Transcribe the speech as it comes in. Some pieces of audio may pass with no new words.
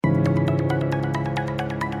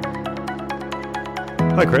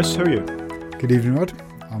Hi Chris, how are you? Good evening, Rod.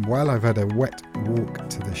 I'm well. I've had a wet walk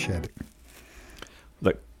to the shed.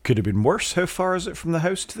 That could have been worse. How far is it from the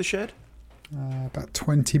house to the shed? About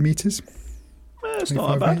 20 metres. It's not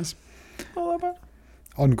that bad. Meters. Not that bad.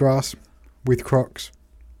 On grass, with Crocs.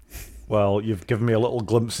 Well, you've given me a little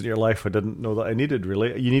glimpse into your life I didn't know that I needed,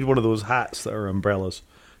 really. You need one of those hats that are umbrellas.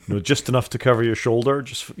 You know, just enough to cover your shoulder.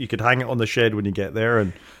 Just you could hang it on the shed when you get there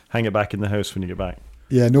and hang it back in the house when you get back.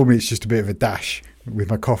 Yeah, normally it's just a bit of a dash with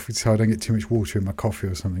my coffee so I don't get too much water in my coffee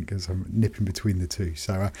or something because I'm nipping between the two.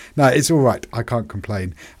 So, no, it's all right. I can't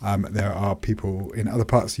complain. There are people in other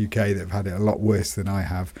parts of the UK that have had it a lot worse than I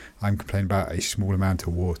have. I'm complaining about a small amount of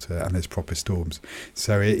water and there's proper storms.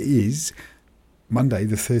 So it is Monday,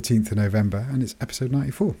 the 13th of November, and it's episode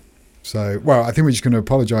 94. So, well, I think we're just going to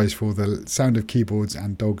apologise for the sound of keyboards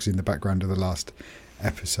and dogs in the background of the last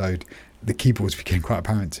episode. The keyboards became quite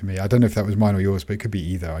apparent to me. I don't know if that was mine or yours, but it could be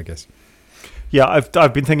either, I guess. Yeah,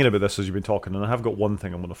 I've been thinking about this as you've been talking, and I have got one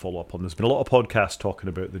thing I'm going to follow up on. There's been a lot of podcasts talking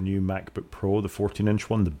about the new MacBook Pro, the 14-inch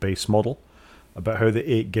one, the base model, about how the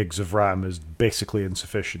 8 gigs of RAM is basically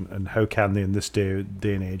insufficient, and how can they, in this day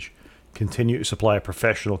and age, continue to supply a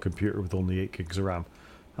professional computer with only 8 gigs of RAM.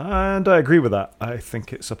 And I agree with that. I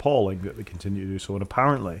think it's appalling that they continue to do so, and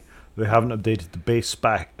apparently they haven't updated the base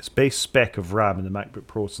spec of RAM in the MacBook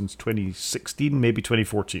Pro since 2016, maybe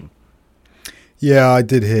 2014. Yeah, I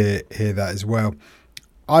did hear that as well.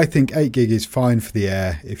 I think 8 gig is fine for the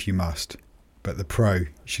Air if you must, but the Pro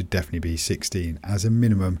should definitely be 16 as a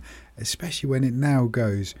minimum, especially when it now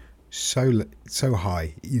goes so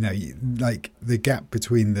high. You know, like the gap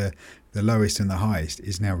between the lowest and the highest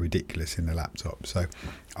is now ridiculous in the laptop. So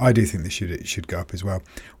I do think it should go up as well.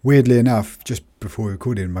 Weirdly enough, just before we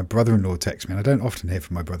recorded, my brother-in-law texted me, and I don't often hear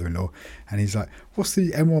from my brother-in-law, and he's like, what's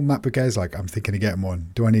the M1 MacBook Airs like? I'm thinking of getting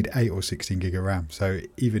one. Do I need 8 or 16 gig of RAM? So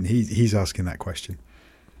even he's asking that question.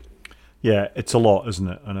 Yeah, it's a lot, isn't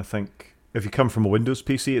it? And I think if you come from a Windows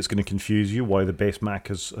PC, it's going to confuse you why the base Mac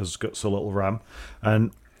has got so little RAM.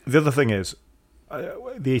 And the other thing is,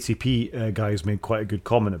 the ATP guys made quite a good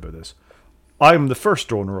comment about this. I'm the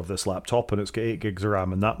first owner of this laptop, and it's got 8 gigs of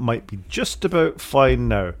RAM, and that might be just about fine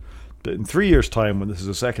now. But in 3 years' time, when this is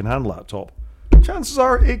a second-hand laptop, chances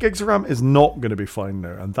are 8 gigs of RAM is not going to be fine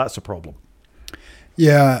now, and that's a problem.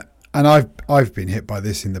 Yeah, and I've been hit by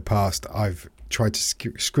this in the past. I've tried to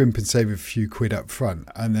scrimp and save a few quid up front,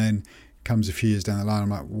 and then comes a few years down the line,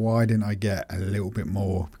 I'm like, why didn't I get a little bit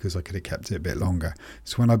more? Because I could have kept it a bit longer.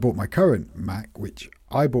 So when I bought my current Mac, which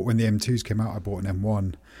I bought when the M2s came out, I bought an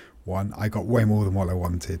M1 one. I got way more than what I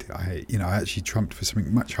wanted. I actually trumped for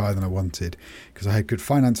something much higher than I wanted because I had good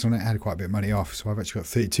finance on it. I had quite a bit of money off, so I've actually got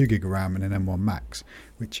 32 gig of RAM and an M1 Max,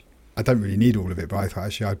 which I don't really need all of it, but I thought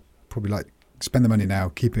actually I'd probably like spend the money now,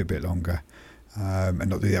 keep it a bit longer, and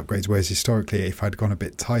not do the upgrades. Whereas historically, if I'd gone a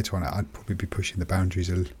bit tighter on it, I'd probably be pushing the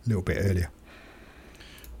boundaries a little bit earlier.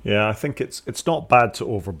 Yeah, I think it's not bad to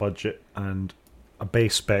over budget, and a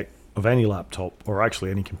base spec of any laptop, or actually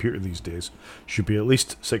any computer these days, should be at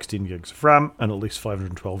least 16 gigs of RAM and at least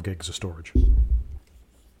 512 gigs of storage.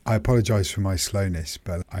 I apologise for my slowness,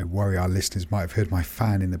 but I worry our listeners might have heard my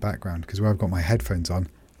fan in the background because where I've got my headphones on,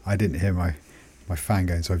 I didn't hear my fan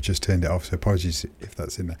going, so I've just turned it off, so apologies if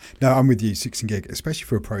that's in there. No, I'm with you, 16 gig, especially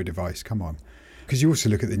for a Pro device, come on. Because you also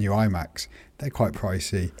look at the new iMacs, they're quite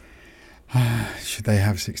pricey. Should they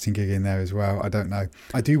have 16 gig in there as well? I don't know.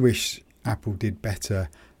 I do wish Apple did better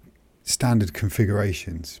standard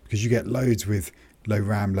configurations because you get loads with low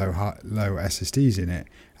RAM, low SSDs in it,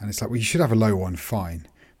 and it's like, well, you should have a low one, fine,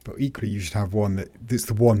 but equally you should have one that's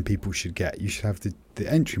the one people should get. You should have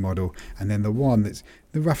the entry model, and then the one that's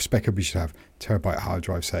the rough spec of, you should have terabyte hard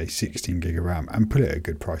drive, say 16 gig of RAM, and put it at a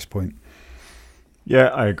good price point. Yeah,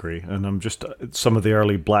 I agree, and I'm just some of the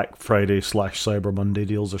early Black Friday / Cyber Monday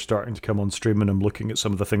deals are starting to come on stream, and I'm looking at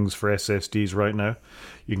some of the things for SSDs right now.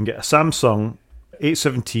 You can get a Samsung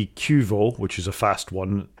 870 QVO, which is a fast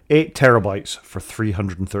one, 8 terabytes for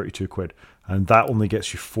 332 quid. And that only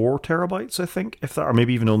gets you 4 terabytes, I think, if that, or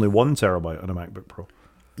maybe even only 1 terabyte on a MacBook Pro.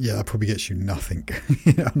 Yeah, that probably gets you nothing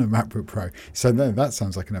on a MacBook Pro. So no, that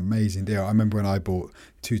sounds like an amazing deal. I remember when I bought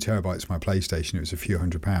 2 terabytes for my PlayStation, it was a few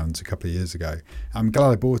 £100s a couple of years ago. I'm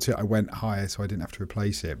glad I bought it. I went higher so I didn't have to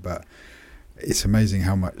replace it, but it's amazing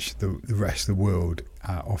how much the rest of the world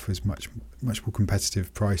offers much more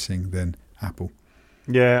competitive pricing than Apple.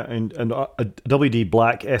 Yeah, and a WD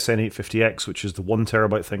Black SN850X, which is the 1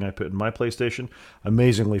 terabyte thing I put in my PlayStation,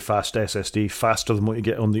 amazingly fast SSD, faster than what you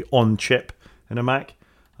get on the on-chip in a Mac,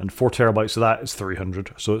 and 4 terabytes of that is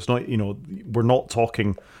 300. So it's not, we're not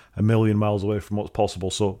talking a million miles away from what's possible.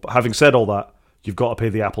 So, but having said all that, you've got to pay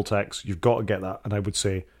the Apple tax, you've got to get that, and I would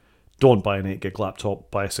say don't buy an 8 gig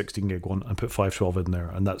laptop, buy a 16 gig one and put 512 in there.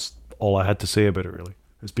 And that's all I had to say about it, really.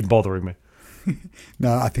 It's been bothering me.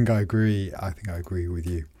 No, I think I agree. I think I agree with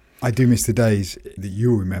you. I do miss the days that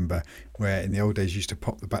you'll remember where in the old days you used to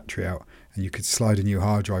pop the battery out and you could slide a new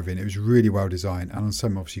hard drive in. It was really well designed. And on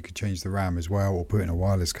some, obviously, you could change the RAM as well or put in a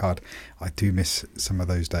wireless card. I do miss some of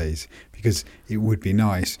those days because it would be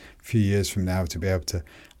nice a few years from now to be able to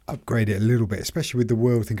upgrade it a little bit, especially with the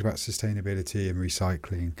world thinking about sustainability and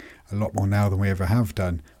recycling a lot more now than we ever have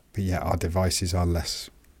done. But yeah, our devices are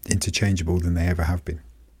less interchangeable than they ever have been.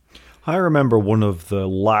 I remember one of the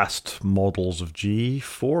last models of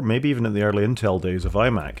G4, maybe even in the early Intel days of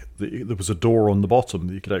iMac, there was a door on the bottom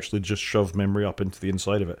that you could actually just shove memory up into the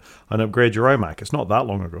inside of it and upgrade your iMac. It's not that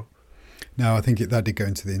long ago. No, I think that did go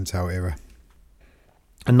into the Intel era.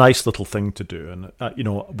 A nice little thing to do. And,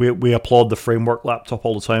 we applaud the framework laptop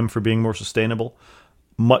all the time for being more sustainable.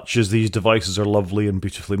 Much as these devices are lovely and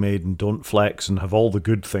beautifully made and don't flex and have all the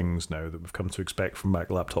good things now that we've come to expect from Mac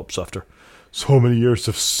laptops after so many years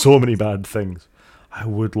of so many bad things, I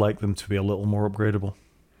would like them to be a little more upgradable.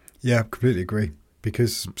 Yeah, I completely agree.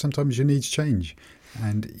 Because sometimes your needs change.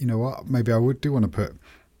 And you know what? Maybe I do want to put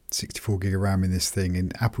 64 gig of RAM in this thing.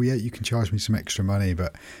 In Apple, yeah, you can charge me some extra money,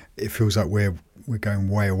 but it feels like we're going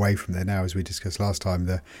way away from there now. As we discussed last time,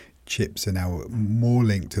 the chips are now more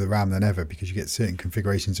linked to the RAM than ever because you get certain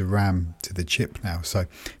configurations of RAM to the chip now. So it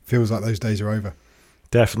feels like those days are over.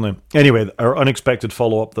 Definitely. Anyway, our unexpected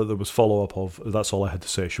follow-up that there was follow-up of, that's all I had to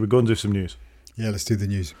say. Should we go and do some news? Yeah, let's do the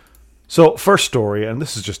news. So, first story, and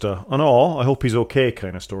this is just I hope he's okay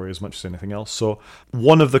kind of story as much as anything else. So,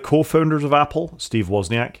 one of the co-founders of Apple, Steve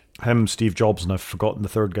Wozniak, him, Steve Jobs, and I've forgotten the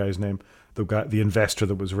third guy's name, the investor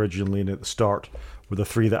that was originally in at the start, were the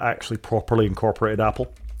three that actually properly incorporated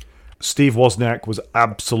Apple. Steve Wozniak was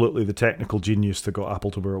absolutely the technical genius that got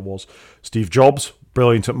Apple to where it was. Steve Jobs,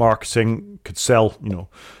 brilliant at marketing, could sell snow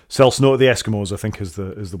to the Eskimos, I think is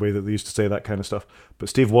the way that they used to say that kind of stuff. But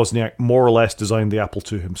Steve Wozniak more or less designed the Apple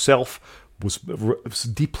II himself, was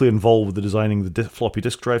deeply involved with the designing the floppy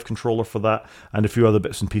disk drive controller for that, and a few other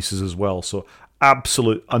bits and pieces as well. So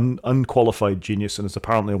absolute unqualified genius, and is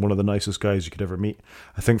apparently one of the nicest guys you could ever meet.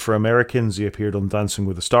 I think for Americans, he appeared on Dancing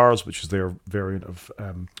with the Stars, which is their variant of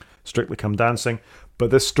Strictly Come Dancing. But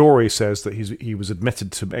this story says that he was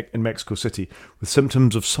admitted in Mexico City with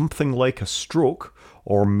symptoms of something like a stroke,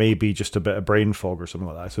 or maybe just a bit of brain fog or something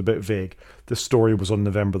like that. It's a bit vague. This story was on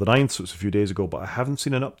November the 9th, so it's a few days ago, but I haven't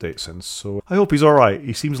seen an update since. So I hope he's all right.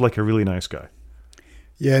 He seems like a really nice guy.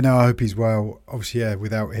 Yeah, no, I hope he's well. Obviously, yeah,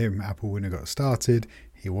 without him, Apple wouldn't have got started.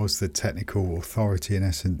 He was the technical authority in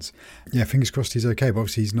essence. Yeah, fingers crossed he's okay. But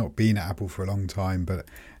obviously, he's not been at Apple for a long time, but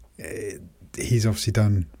he's obviously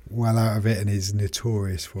done well out of it and is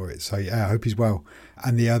notorious for it. So yeah, I hope he's well.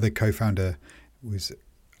 And the other co-founder was,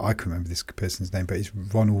 I can't remember this person's name, but it's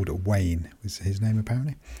Ronald Wayne was his name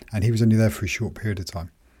apparently. And he was only there for a short period of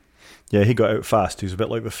time. Yeah, he got out fast. He's a bit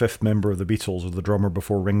like the fifth member of the Beatles, or the drummer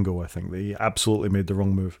before Ringo, I think. He absolutely made the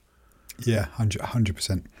wrong move. Yeah,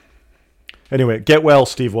 100%. Anyway, get well,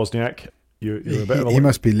 Steve Wozniak. You're a bit of a... He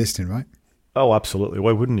must be listening, right? Oh, absolutely.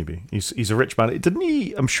 Why wouldn't he be? He's a rich man. Didn't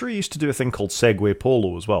he? I'm sure he used to do a thing called Segway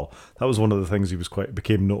Polo as well. That was one of the things he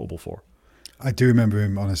became notable for. I do remember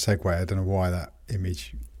him on a Segway. I don't know why that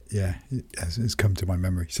image, has come to my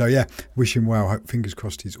memory. So yeah, wish him well. Fingers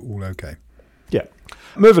crossed he's all okay. Yeah.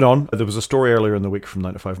 Moving on, there was a story earlier in the week from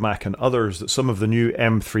 9to5Mac and others that some of the new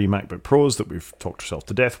M3 MacBook Pros that we've talked ourselves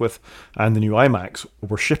to death with and the new iMacs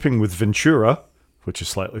were shipping with Ventura, which is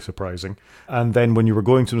slightly surprising. And then when you were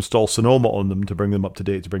going to install Sonoma on them to bring them up to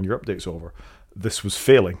date, to bring your updates over, this was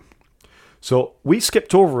failing. So we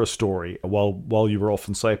skipped over a story while you were off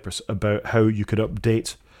in Cyprus about how you could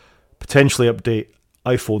potentially update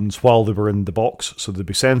iPhones while they were in the box. So there'd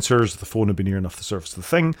be sensors, the phone would be near enough the surface of the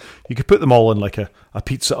thing. You could put them all in like a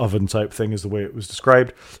pizza oven type thing is the way it was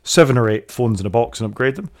described. 7 or 8 phones in a box and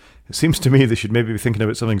upgrade them. It seems to me they should maybe be thinking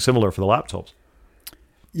about something similar for the laptops.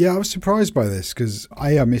 Yeah, I was surprised by this because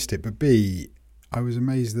A, I missed it, but B, I was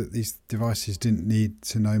amazed that these devices didn't need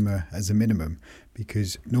Sonoma as a minimum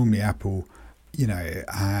because normally Apple,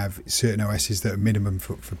 have certain OSs that are minimum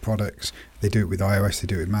for products. They do it with iOS, they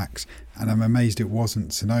do it with Macs. And I'm amazed it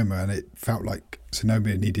wasn't Sonoma, and it felt like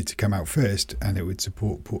Sonoma needed to come out first and it would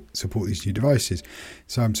support these new devices.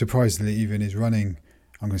 So I'm surprised that it even is running,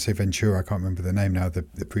 I'm going to say Ventura, I can't remember the name now, the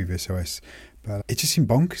previous OS. But it just seemed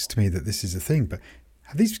bonkers to me that this is a thing. But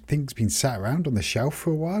have these things been sat around on the shelf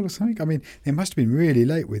for a while or something? I mean, they must have been really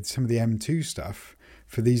late with some of the M2 stuff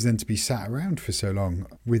for these then to be sat around for so long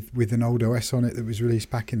with an old OS on it that was released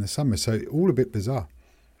back in the summer. So all a bit bizarre.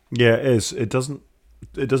 Yeah, it is. It doesn't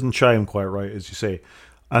chime quite right, as you say.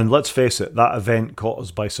 And let's face it, that event caught us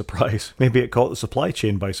by surprise. Maybe it caught the supply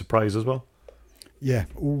chain by surprise as well. Yeah,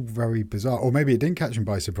 all very bizarre. Or maybe it didn't catch them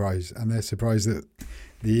by surprise, and they're surprised that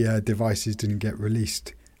the devices didn't get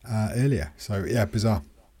released earlier. So, yeah, bizarre.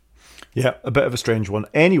 Yeah, a bit of a strange one.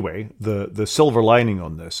 Anyway, the silver lining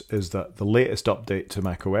on this is that the latest update to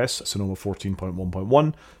macOS, Sonoma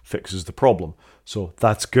 14.1.1, fixes the problem. So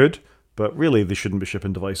that's good, but really they shouldn't be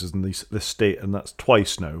shipping devices in this state, and that's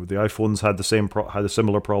twice now. The iPhones had had a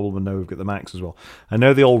similar problem, and now we've got the Macs as well. And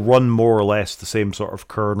now they all run more or less the same sort of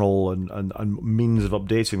kernel and means of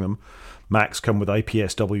updating them. Macs come with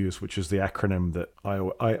IPSWs, which is the acronym that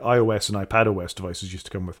iOS and iPadOS devices used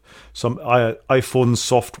to come with. Some iPhone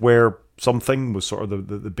software something was sort of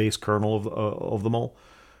the base kernel of them all.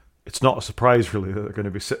 It's not a surprise, really, that they're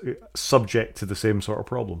going to be subject to the same sort of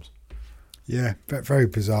problems. Yeah, very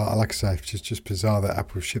bizarre. Like I say, it's just bizarre that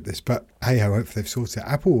Apple shipped this. But hey ho, hopefully they've sorted it.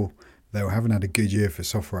 Apple, though, haven't had a good year for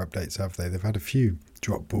software updates, have they? They've had a few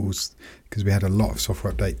drop balls because we had a lot of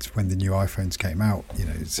software updates when the new iPhones came out,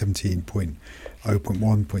 17.0.1,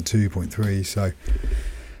 0.2, 0.3. So,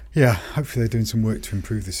 yeah, hopefully they're doing some work to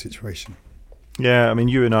improve the situation. Yeah, I mean,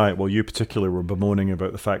 you particularly were bemoaning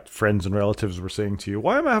about the fact friends and relatives were saying to you,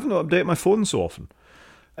 why am I having to update my phone so often?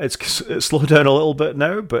 It's slowed down a little bit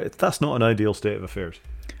now, but that's not an ideal state of affairs.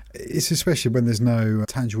 It's especially when there's no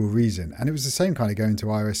tangible reason. And it was the same kind of going to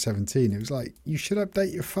iOS 17. It was like, you should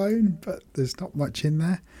update your phone, but there's not much in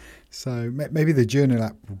there. So maybe the Journal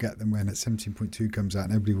app will get them when 17.2 comes out.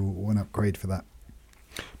 Nobody will want to upgrade for that.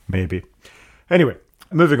 Maybe. Anyway,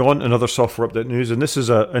 moving on, another software update news, and this is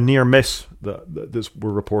a near miss that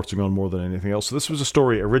we're reporting on more than anything else. So this was a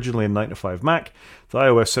story originally in 9to5Mac. The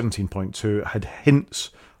iOS 17.2 had hints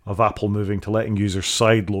of Apple moving to letting users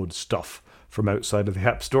sideload stuff from outside of the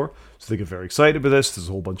App Store. So they get very excited about this. There's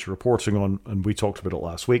a whole bunch of reporting on, and we talked about it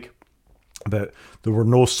last week, that there were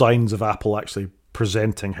no signs of Apple actually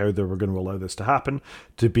presenting how they were going to allow this to happen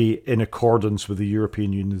to be in accordance with the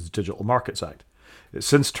European Union's Digital Markets Act. It's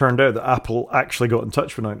since turned out that Apple actually got in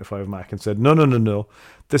touch with 9to5Mac and said, no,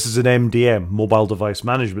 this is an MDM, Mobile Device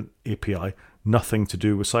Management API, nothing to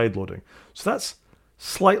do with sideloading. So that's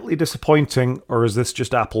slightly disappointing, or is this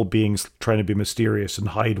just Apple trying to be mysterious and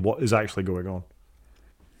hide what is actually going on?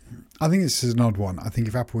 I think this is an odd one. I think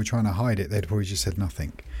if Apple were trying to hide it, they'd probably just said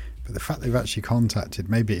nothing. But the fact they've actually contacted,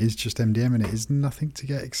 maybe it is just MDM and it is nothing to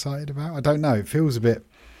get excited about. I don't know. It feels a bit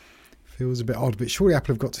odd, but surely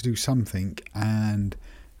Apple have got to do something, and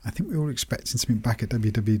I think we're all expecting something back at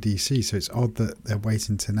WWDC, so it's odd that they're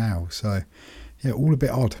waiting to now. So, yeah, all a bit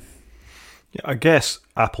odd. Yeah, I guess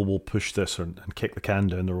Apple will push this and kick the can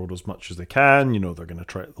down the road as much as they can. They're going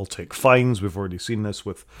to they'll take fines. We've already seen this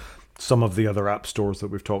with some of the other app stores that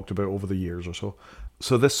we've talked about over the years or so.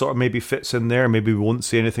 So this sort of maybe fits in there. Maybe we won't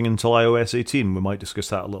see anything until iOS 18. We might discuss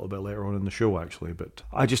that a little bit later on in the show, actually. But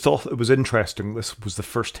I just thought it was interesting. This was the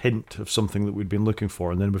first hint of something that we'd been looking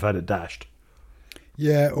for, and then we've had it dashed.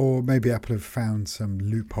 Yeah, or maybe Apple have found some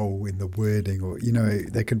loophole in the wording, or,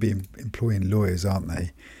 they could be employing lawyers, aren't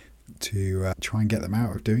they, to try and get them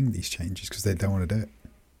out of doing these changes because they don't want to do it.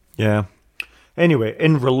 Yeah. Anyway,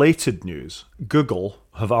 in related news, Google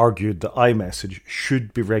have argued that iMessage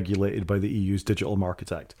should be regulated by the EU's Digital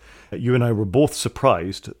Markets Act. You and I were both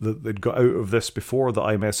surprised that they'd got out of this before, that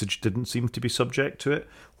iMessage didn't seem to be subject to it,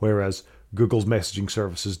 whereas Google's messaging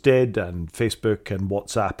services did, and Facebook and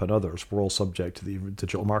WhatsApp and others were all subject to the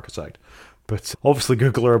Digital Markets Act. But obviously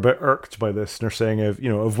Google are a bit irked by this, and they're saying,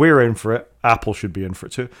 if we're in for it, Apple should be in for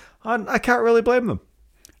it too. And I can't really blame them.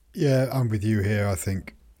 Yeah, I'm with you here. I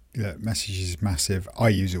think message is massive. I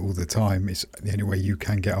use it all the time. It's the only way you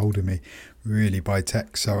can get hold of me, really, by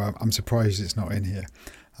text. So I'm surprised it's not in here.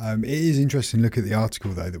 It is interesting to look at the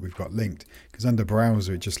article, though, that we've got linked, because under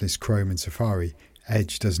browser, it just lists Chrome and Safari.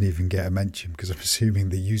 Edge doesn't even get a mention, because I'm assuming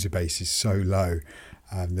the user base is so low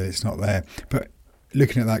that it's not there. But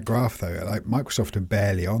looking at that graph, though, like Microsoft are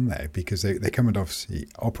barely on there, because they come under, obviously,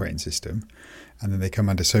 operating system, and then they come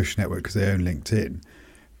under social network because they own LinkedIn.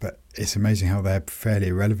 But it's amazing how they're fairly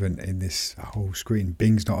irrelevant in this whole screen.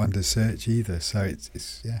 Bing's not under search either, so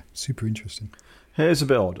it's super interesting. It is a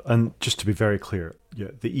bit odd. And just to be very clear,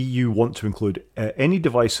 the EU want to include any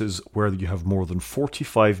devices where you have more than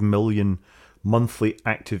 45 million monthly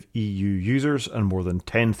active EU users and more than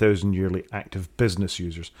 10,000 yearly active business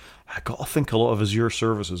users. I got to think a lot of Azure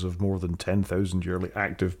services have more than 10,000 yearly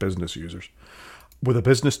active business users. With a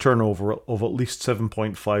business turnover of at least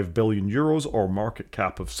 7.5 billion euros or market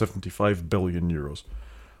cap of 75 billion euros.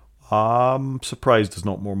 I'm surprised there's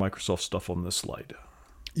not more Microsoft stuff on this slide.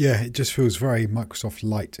 Yeah, it just feels very Microsoft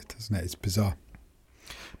light, doesn't it? It's bizarre.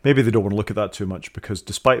 maybe they don't want to look at that too much, because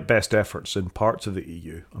despite best efforts in parts of the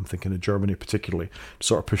EU, I'm thinking of Germany particularly, to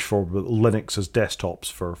sort of push forward with Linux as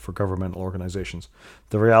desktops for governmental organisations,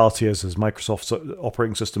 the reality is Microsoft's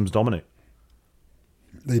operating systems dominate.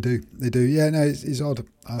 They do. Yeah, no, it's odd.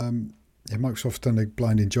 Microsoft's done a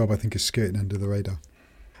blinding job, I think, of skirting under the radar.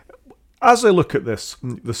 As I look at this,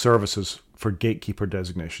 the services for gatekeeper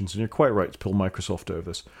designations, and you're quite right to pull Microsoft out of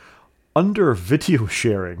this, under video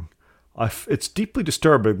sharing, it's deeply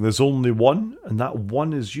disturbing there's only one, and that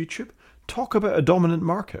one is YouTube. Talk about a dominant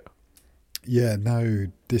market. Yeah, no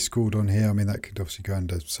Discord on here. I mean, that could obviously go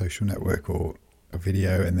under social network or a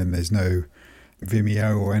video, and then there's no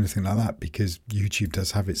Vimeo or anything like that, because YouTube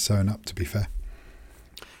does have it sewn up, to be fair.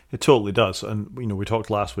 It totally does. And, we talked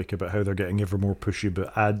last week about how they're getting ever more pushy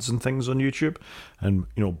about ads and things on YouTube, and,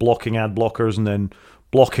 blocking ad blockers and then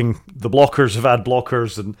blocking the blockers of ad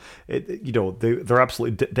blockers. And, they're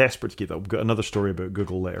absolutely desperate to keep that. We've got another story about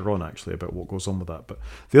Google later on, actually, about what goes on with that. But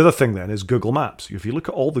the other thing then is Google Maps. If you look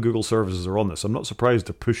at all the Google services that are on this, I'm not surprised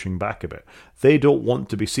they're pushing back a bit. They don't want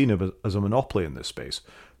to be seen as a monopoly in this space.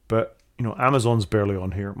 But Amazon's barely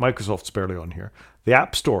on here. Microsoft's barely on here. The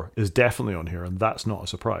App Store is definitely on here, and that's not a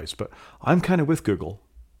surprise. But I'm kind of with Google.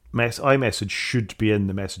 iMessage should be in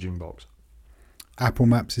the messaging box. Apple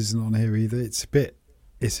Maps isn't on here either. It's a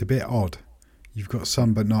bit odd. You've got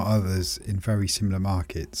some but not others in very similar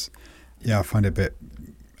markets. Yeah, I find it a bit...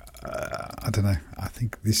 I don't know. I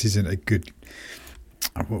think this isn't a good...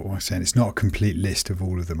 What was I saying? It's not a complete list of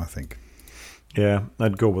all of them, I think. Yeah,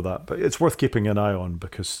 I'd go with that. But it's worth keeping an eye on,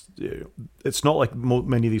 because it's not like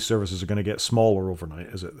many of these services are going to get smaller overnight,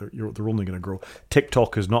 is it? They're only going to grow.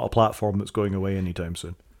 TikTok is not a platform that's going away anytime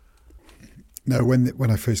soon. No,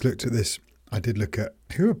 when I first looked at this, I did look at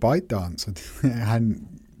who are ByteDance. I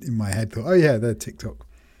hadn't in my head thought, oh yeah, they're TikTok.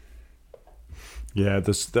 Yeah,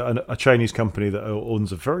 there's a Chinese company that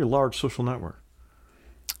owns a very large social network.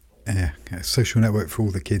 Yeah, social network for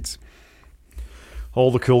all the kids.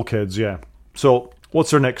 All the cool kids, yeah. So,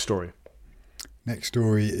 what's our next story? Next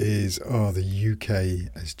story is, the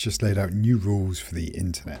UK has just laid out new rules for the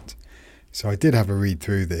internet. So I did have a read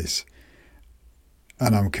through this,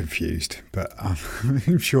 and I'm confused, but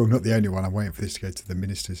I'm sure I'm not the only one. I'm waiting for this to go to the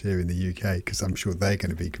ministers here in the UK, because I'm sure they're going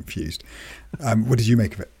to be confused. What did you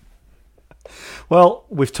make of it? Well,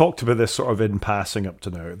 we've talked about this sort of in passing up to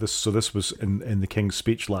now. This was in the King's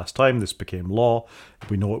speech last time. This became law.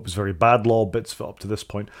 We know it was very bad law, bits of it up to this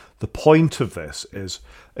point. The point of this is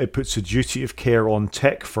it puts a duty of care on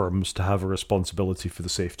tech firms to have a responsibility for the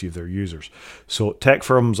safety of their users. So tech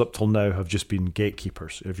firms up till now have just been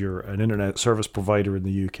gatekeepers. If you're an internet service provider in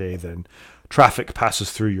the UK, then traffic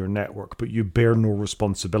passes through your network, but you bear no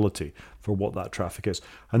responsibility for what that traffic is.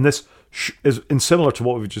 And this is similar to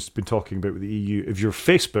what we've just been talking about with the EU. If you're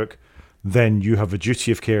Facebook, then you have a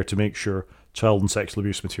duty of care to make sure child and sexual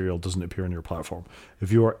abuse material doesn't appear on your platform.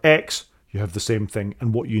 If you're X, you have the same thing.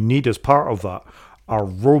 And what you need as part of that are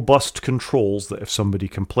robust controls that if somebody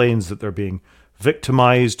complains that they're being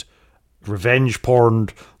victimized, revenge porn,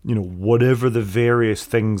 whatever the various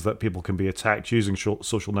things that people can be attacked using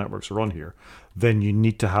social networks are on here, then you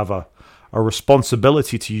need to have a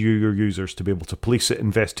responsibility to your users to be able to police it,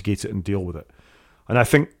 investigate it, and deal with it. And I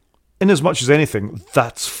think, in as much as anything,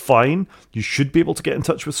 that's fine. You should be able to get in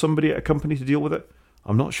touch with somebody at a company to deal with it.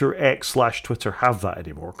 I'm not sure X/Twitter have that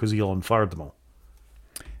anymore, because Elon fired them all.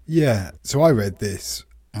 Yeah, so I read this,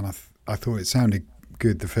 and I thought it sounded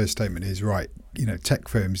good. The first statement is, right, tech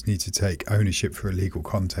firms need to take ownership for illegal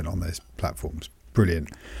content on their platforms. Brilliant.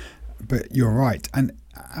 But you're right. And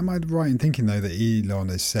am I right in thinking, though, that Elon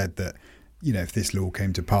has said that, if this law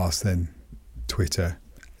came to pass, then Twitter,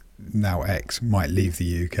 now X, might leave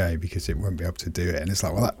the UK because it won't be able to do it? And it's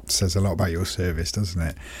like, well, that says a lot about your service, doesn't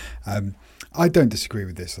it? I don't disagree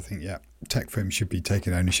with this. I think, tech firms should be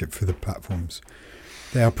taking ownership for the platforms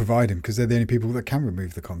they are providing, because they're the only people that can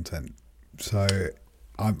remove the content. So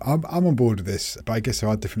I'm on board with this, but I guess there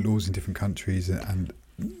are different laws in different countries, and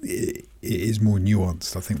it is more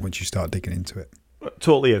nuanced, I think, once you start digging into it. It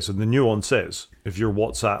totally is, and the nuance is, if you're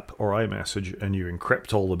WhatsApp or iMessage and you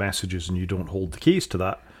encrypt all the messages and you don't hold the keys to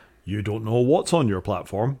that, you don't know what's on your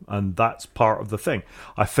platform, and that's part of the thing.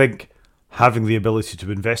 I think having the ability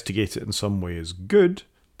to investigate it in some way is good,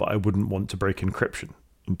 but I wouldn't want to break encryption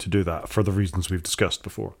to do that for the reasons we've discussed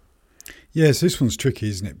before. Yes, this one's tricky,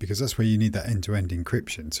 isn't it? Because that's where you need that end-to-end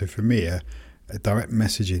encryption. So for me, a direct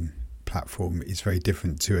messaging platform is very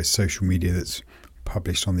different to a social media that's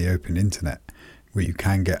published on the open internet, where you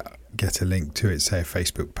can get a link to it, say a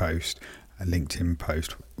Facebook post, a LinkedIn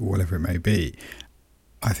post, whatever it may be.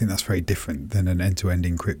 I think that's very different than an end-to-end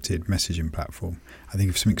encrypted messaging platform. I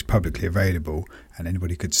think if something's publicly available and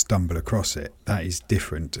anybody could stumble across it, that is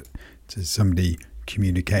different to somebody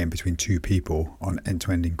communicating between two people on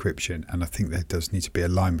end-to-end encryption. And I think there does need to be a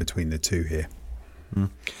line between the two here.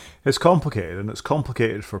 It's complicated, and it's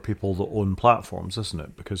complicated for people that own platforms, isn't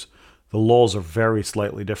it? Because the laws are very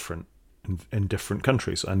slightly different in different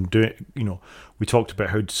countries. And we talked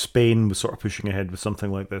about how Spain was sort of pushing ahead with something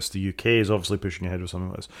like this. The UK is obviously pushing ahead with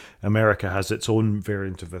something like this. America has its own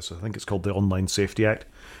variant of this. I think it's called the Online Safety Act.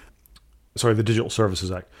 Sorry, the Digital Services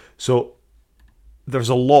Act. So there's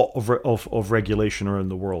a lot of regulation around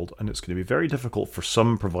the world, and it's going to be very difficult for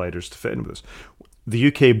some providers to fit in with this.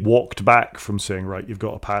 The UK walked back from saying, right, you've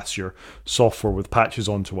got to pass your software with patches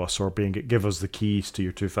onto us, or give us the keys to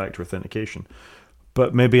your two-factor authentication.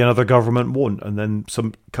 But maybe another government won't, and then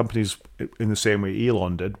some companies, in the same way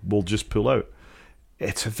Elon did, will just pull out.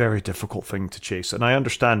 It's a very difficult thing to chase, and I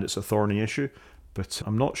understand it's a thorny issue, but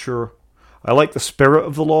I'm not sure. I like the spirit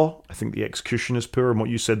of the law. I think the execution is poor, and what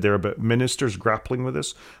you said there about ministers grappling with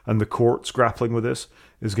this and the courts grappling with this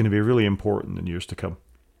is going to be really important in years to come.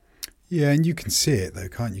 Yeah, and you can see it though,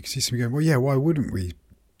 can't you? You can see somebody going, well, yeah, why wouldn't we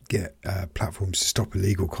get platforms to stop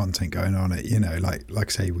illegal content going on it?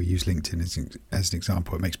 Like say we use LinkedIn as an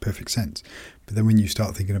example, it makes perfect sense. But then when you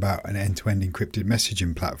start thinking about an end-to-end encrypted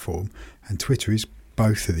messaging platform, and Twitter is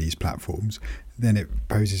both of these platforms, then it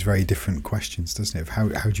poses very different questions, doesn't it? Of how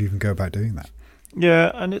do you even go about doing that?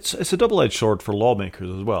 Yeah, and it's a double-edged sword for lawmakers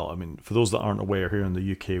as well. I mean, for those that aren't aware, here in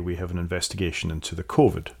the UK, we have an investigation into the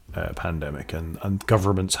COVID pandemic and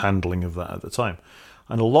government's handling of that at the time.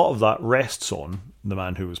 And a lot of that rests on the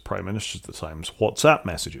man who was Prime Minister at the time's WhatsApp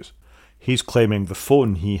messages. He's claiming the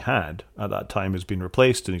phone he had at that time has been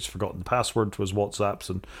replaced, and he's forgotten the password to his WhatsApps,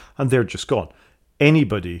 and they're just gone.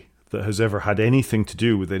 Anybody that has ever had anything to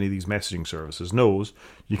do with any of these messaging services knows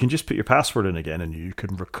you can just put your password in again and you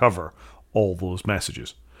can recover all those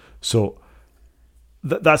messages. So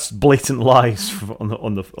that's blatant lies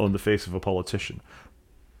on the face of a politician.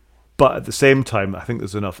 But at the same time, I think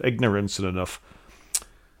there's enough ignorance and enough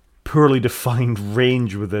poorly defined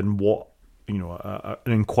range within what an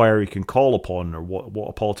inquiry can call upon, or what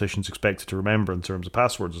a politician's expected to remember in terms of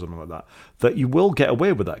passwords or something like that you will get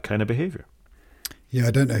away with that kind of behaviour. Yeah,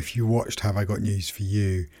 I don't know if you watched Have I Got News For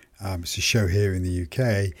You. It's a show here in the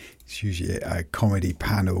UK. It's usually a comedy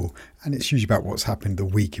panel, and it's usually about what's happened the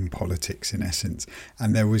week in politics, in essence.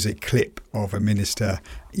 And there was a clip of a minister,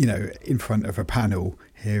 in front of a panel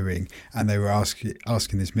hearing, and they were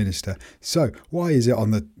asking this minister, so why is it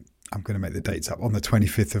on the, I'm going to make the dates up, on the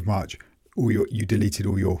 25th of March, you deleted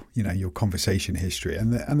all your conversation history?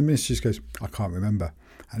 And the minister just goes, I can't remember.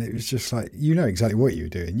 And it was just like, exactly what you were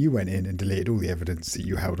doing. You went in and deleted all the evidence that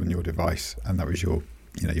you held on your device, and that was your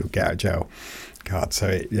get out of jail card.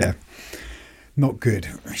 So not good.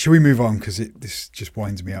 Shall we move on? Because this just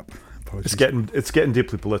winds me up. Apologies. It's getting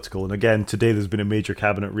deeply political. And again, today there's been a major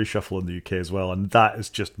cabinet reshuffle in the UK as well, and that is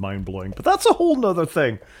just mind blowing. But that's a whole nother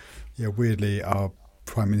thing. Yeah, weirdly, our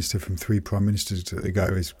Prime Minister from 3 Prime Ministers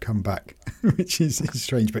ago has come back, which is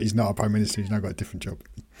strange. But he's not a Prime Minister. He's now got a different job.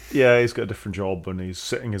 Yeah, he's got a different job and he's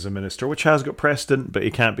sitting as a minister, which has got precedent, but he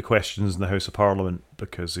can't be questioned in the House of Parliament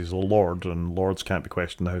because he's a Lord, and Lords can't be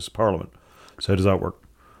questioned in the House of Parliament. So how does that work?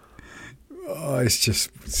 Oh, it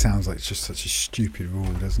sounds like it's just such a stupid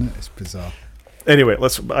rule, doesn't it? It's bizarre. Anyway,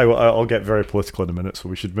 I'll get very political in a minute, so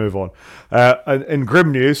we should move on. In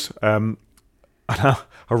grim news, a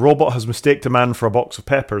robot has mistaken a man for a box of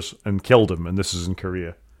peppers and killed him, and this is in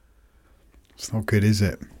Korea. It's not good, is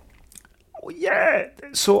it? Yeah,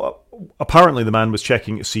 so apparently the man was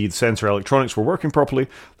checking to see the sensor electronics were working properly.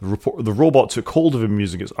 The robot took hold of him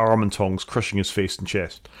using its arm and tongs, crushing his face and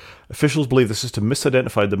chest. Officials believe the system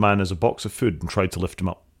misidentified the man as a box of food and tried to lift him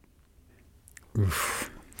up. Oof.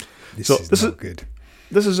 This is not good.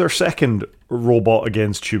 This is our second robot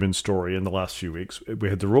against human story in the last few weeks. We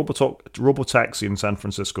had the robotaxi in San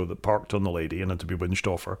Francisco that parked on the lady and had to be winched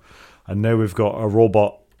off her. And now we've got a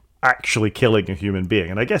robot actually killing a human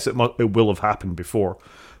being, and I guess it will have happened before,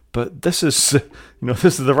 but this is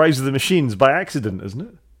the rise of the machines by accident, isn't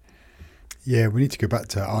it? Yeah, we need to go back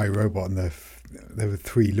to iRobot, and there were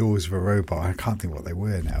 3 laws of a robot. I can't think what they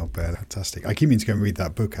were now, but fantastic. I keep meaning to go and read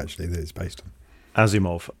that book actually that it's based on.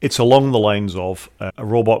 Asimov. It's along the lines of a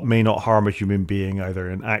robot may not harm a human being either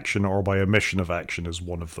in action or by omission of action is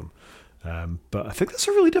one of them. But I think that's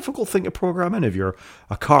a really difficult thing to program in if you're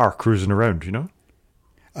a car cruising around,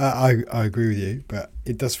 I agree with you, but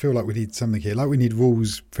it does feel like we need something here. Like we need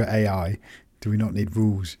rules for AI. Do we not need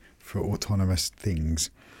rules for autonomous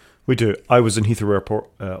things? We do. I was in Heathrow Airport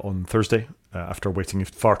on Thursday after waiting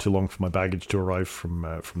far too long for my baggage to arrive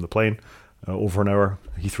from the plane. Over an hour,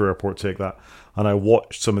 Heathrow Airport take that. And I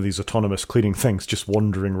watched some of these autonomous cleaning things just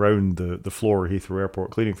wandering around the floor of Heathrow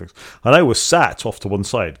Airport cleaning things. And I was sat off to one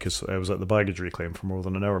side because I was at the baggage reclaim for more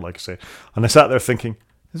than an hour, like I say. And I sat there thinking,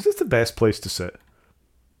 is this the best place to sit?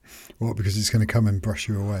 What, because it's going to come and brush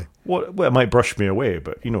you away? Well, it might brush me away,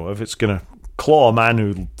 but, if it's going to claw a man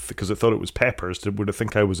who, because it thought it was peppers, would it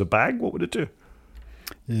think I was a bag? What would it do?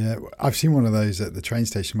 Yeah, I've seen one of those at the train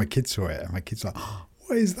station. My kids saw it, and my kids were like, oh,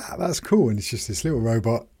 what is that? That's cool. And it's just this little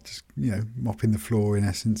robot, just, mopping the floor in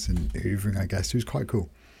essence and hoovering, I guess. It was quite cool.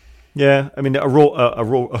 Yeah, I mean, a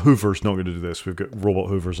Hoover's not going to do this. We've got robot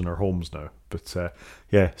Hoovers in our homes now. But,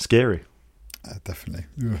 yeah, scary. Definitely.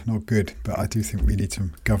 Not good, but I do think we need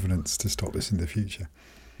some governance to stop this in the future.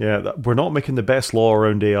 Yeah, we're not making the best law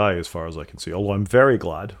around AI as far as I can see, although I'm very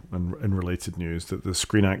glad, in related news, that the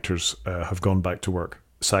Screen Actors have gone back to work.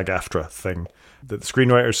 SAG-AFTRA thing. That the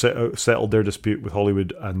screenwriters settled their dispute with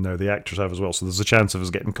Hollywood, and now the actors have as well. So there's a chance of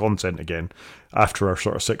us getting content again after our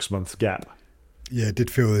sort of 6-month gap. Yeah, it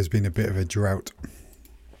did feel there's been a bit of a drought.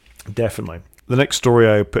 Definitely. The next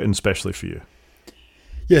story I put in specially for you.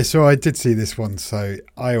 Yeah, so I did see this one. So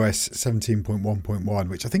iOS 17.1.1,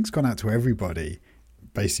 which I think has gone out to everybody,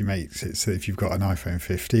 basically makes it so if you've got an iPhone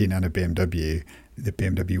 15 and a BMW, the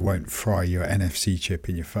BMW won't fry your NFC chip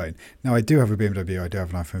in your phone. Now, I do have a BMW, I do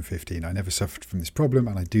have an iPhone 15. I never suffered from this problem,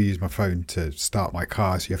 and I do use my phone to start my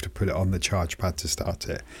car, so you have to put it on the charge pad to start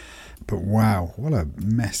it. But wow, what a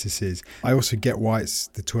mess this is. I also get why it's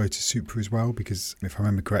the Toyota Supra as well, because if I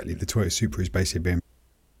remember correctly, the Toyota Supra is basically BMW.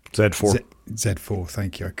 Z4. Z4,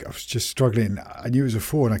 thank you. I was just struggling. I knew it was a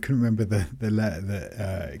 4 and I couldn't remember the letter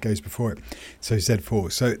that goes before it. So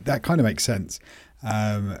Z4. So that kind of makes sense.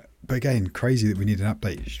 But again, crazy that we need an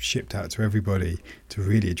update shipped out to everybody to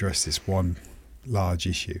really address this one large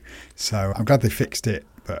issue. So I'm glad they fixed it,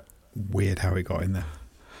 but weird how it got in there.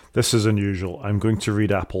 This is unusual. I'm going to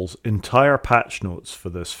read Apple's entire patch notes for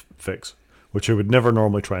this fix, which I would never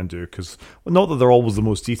normally try and do because, well, not that they're always the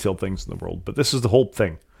most detailed things in the world, but this is the whole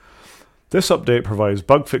thing. This update provides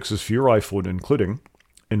bug fixes for your iPhone, including,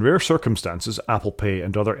 in rare circumstances, Apple Pay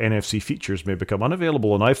and other NFC features may become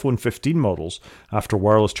unavailable on iPhone 15 models after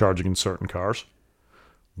wireless charging in certain cars.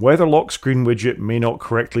 Weather lock screen widget may not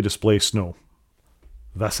correctly display snow.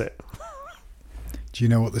 That's it. Do you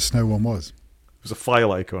know what the snow one was? It was a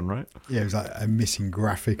file icon, right? Yeah, it was like a missing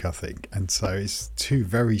graphic, I think. And so it's two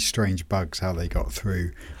very strange bugs how they got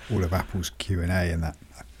through all of Apple's Q&A and that.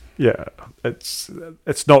 Yeah, it's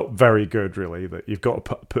not very good, really, that you've got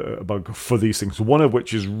to put a bug for these things, one of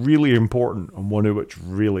which is really important and one of which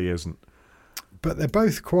really isn't. But they're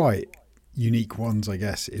both quite unique ones, I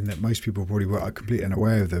guess, in that most people probably are completely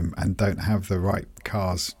unaware of them and don't have the right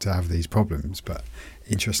cars to have these problems. But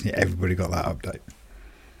interestingly, everybody got that update.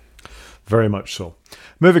 Very much so.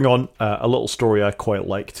 Moving on, a little story I quite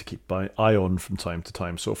like to keep my eye on from time to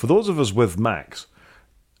time. So for those of us with Macs,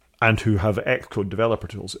 and who have Xcode developer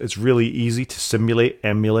tools, it's really easy to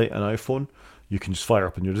emulate an iPhone. You can just fire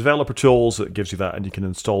up on your developer tools, it gives you that, and you can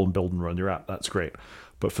install and build and run your app. That's great.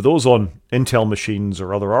 But for those on Intel machines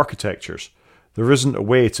or other architectures, there isn't a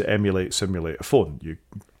way to simulate a phone. You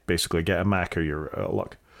basically get a Mac or your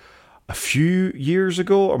luck. A few years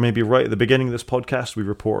ago, or maybe right at the beginning of this podcast, we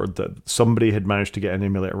reported that somebody had managed to get an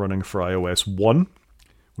emulator running for iOS 1.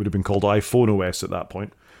 Would have been called iPhone OS at that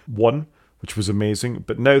point. 1. Which was amazing.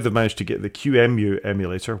 But now they've managed to get the QEMU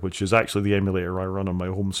emulator, which is actually the emulator I run on my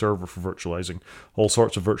home server for virtualizing all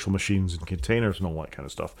sorts of virtual machines and containers and all that kind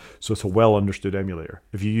of stuff. So it's a well understood emulator.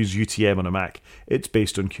 If you use UTM on a Mac, it's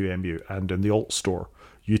based on QEMU. And in the alt store,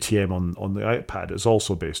 UTM on the iPad is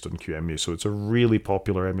also based on QEMU. So it's a really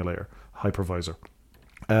popular emulator, hypervisor.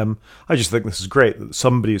 I just think this is great that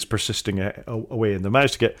somebody is persisting away, and they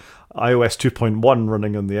managed to get iOS 2.1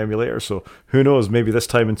 running on the emulator. So who knows, maybe this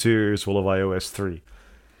time in 2 years we'll have iOS 3.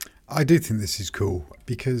 I do think this is cool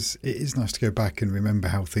because it is nice to go back and remember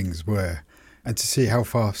how things were and to see how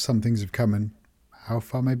far some things have come and how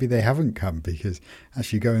far maybe they haven't come, because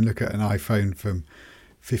actually go and look at an iPhone from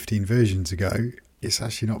 15 versions ago, it's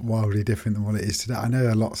actually not wildly different than what it is today. I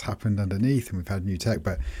know a lot's happened underneath and we've had new tech,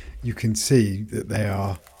 but you can see that they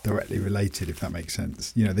are directly related, if that makes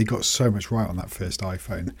sense. You know, they got so much right on that first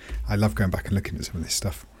iPhone. I love going back and looking at some of this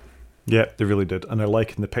stuff. Yeah, they really did. And I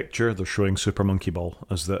like in the picture, they're showing Super Monkey Ball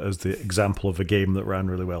as the example of a game that ran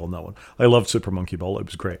really well on that one. I loved Super Monkey Ball. It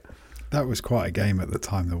was great. That was quite a game at the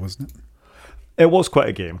time though, wasn't it? It was quite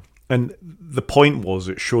a game. And the point was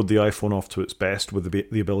it showed the iPhone off to its best with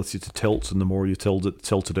the ability to tilt, and the more you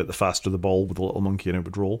tilted it, the faster the ball with the little monkey and it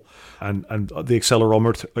would roll. And the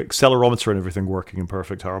accelerometer and everything working in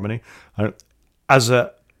perfect harmony. And as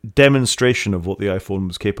a demonstration of what the iPhone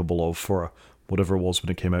was capable of for whatever it was when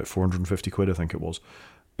it came out, 450 quid I think it was.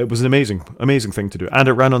 It was an amazing thing to do. And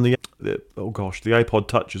it ran on the iPod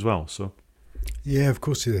Touch as well. So yeah, of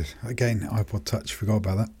course it is. Again, iPod Touch, forgot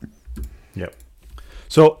about that. Yep.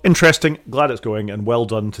 So interesting, glad it's going, and well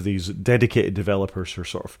done to these dedicated developers who are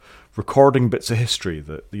sort of recording bits of history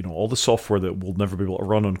that, all the software that will never be able to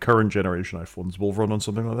run on current generation iPhones will run on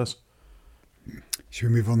something like this. Should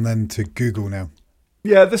we move on then to Google now?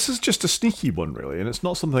 Yeah, this is just a sneaky one really, and it's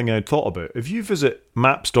not something I'd thought about. If you visit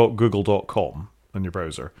maps.google.com on your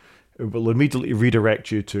browser, it will immediately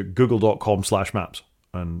redirect you to google.com/maps.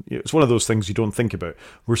 And it's one of those things you don't think about.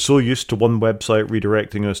 We're so used to one website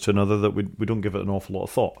redirecting us to another that we don't give it an awful lot of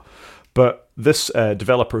thought. But this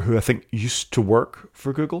developer, who I think used to work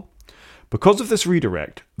for Google, because of this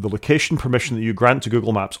redirect, the location permission that you grant to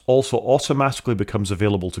Google Maps also automatically becomes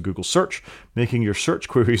available to Google Search, making your search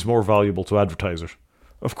queries more valuable to advertisers.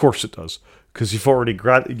 Of course it does, because you've already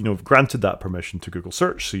granted that permission to Google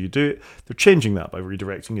Search, so you do it. They're changing that by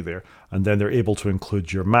redirecting you there, and then they're able to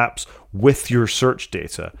include your maps with your search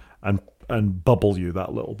data and bubble you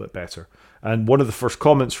that little bit better. And one of the first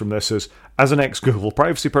comments from this is, as an ex-Google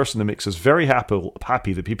privacy person, it makes us very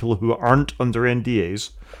happy that people who aren't under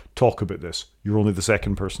NDAs talk about this. You're only the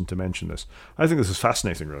second person to mention this. I think this is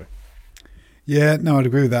fascinating, really. Yeah, no, I'd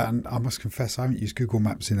agree with that. And I must confess, I haven't used Google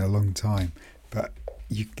Maps in a long time, but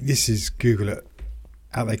this is Google at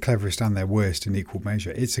their cleverest and their worst in equal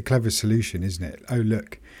measure. It's a clever solution, isn't it? Oh,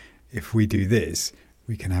 look, if we do this,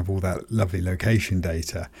 we can have all that lovely location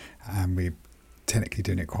data, and we're technically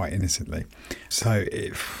doing it quite innocently. So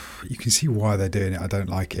you can see why they're doing it. I don't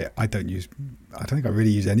like it. I don't think I really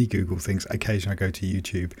use any Google things. Occasionally I go to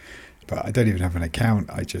YouTube, but I don't even have an account.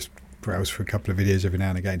 I just browse for a couple of videos every now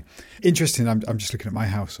and again. Interesting, I'm just looking at my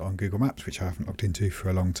house on Google Maps, which I haven't logged into for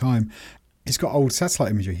a long time. It's got old satellite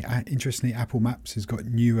imagery. Interestingly, Apple Maps has got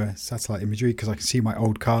newer satellite imagery because I can see my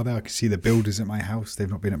old car there. I can see the builders at my house. They've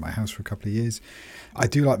not been at my house for a couple of years. I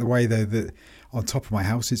do like the way, though, that on top of my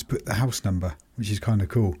house it's put the house number, which is kind of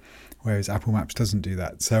cool, whereas Apple Maps doesn't do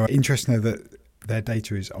that. So interesting, though, that their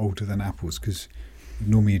data is older than Apple's, because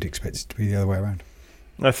normally you'd expect it to be the other way around.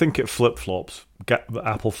 I think it flip-flops.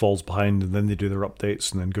 Apple falls behind and then they do their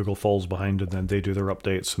updates, and then Google falls behind and then they do their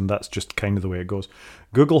updates, and that's just kind of the way it goes.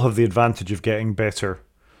 Google have the advantage of getting better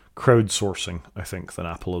crowdsourcing, I think, than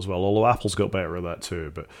Apple as well, although Apple's got better at that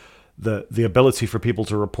too. But the ability for people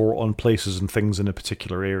to report on places and things in a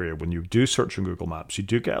particular area, when you do search on Google Maps, you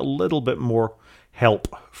do get a little bit more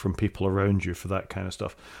help from people around you for that kind of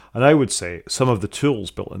stuff. And I would say some of the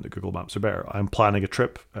tools built into Google Maps are better. I'm planning a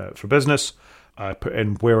trip for business. I put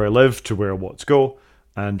in where I live to where I want to go,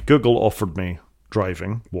 and Google offered me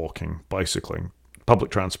driving, walking, bicycling, public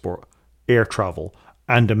transport, air travel,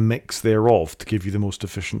 and a mix thereof to give you the most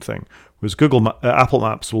efficient thing. Whereas Apple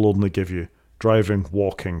Maps will only give you driving,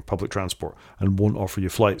 walking, public transport, and won't offer you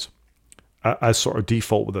flights as sort of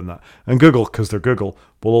default within that. And Google, because they're Google,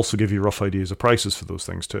 will also give you rough ideas of prices for those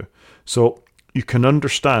things too. So you can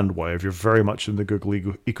understand why, if you're very much in the Google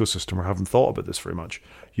ecosystem or haven't thought about this very much,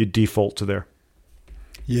 you default to there.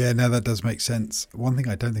 Yeah, no, that does make sense. One thing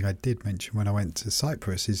I don't think I did mention when I went to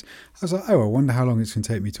Cyprus is I was like, I wonder how long it's going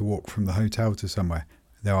to take me to walk from the hotel to somewhere.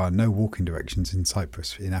 There are no walking directions in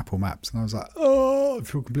Cyprus in Apple Maps. And I was like, I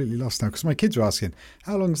feel completely lost now. Because my kids were asking,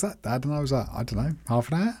 how long is that, Dad? And I was like, I don't know,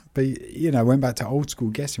 half an hour? But, I went back to old school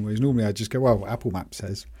guessing, whereas normally I just go, well, Apple Maps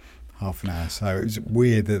says half an hour. So it was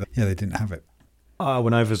weird that, they didn't have it.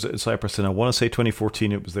 When I visited Cyprus, and I want to say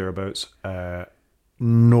 2014, it was thereabouts,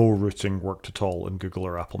 no routing worked at all in Google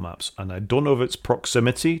or Apple Maps. And I don't know if it's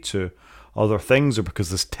proximity to other things or because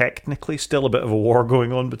there's technically still a bit of a war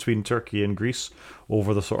going on between Turkey and Greece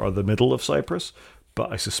over the sort of the middle of Cyprus.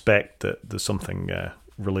 But I suspect that there's something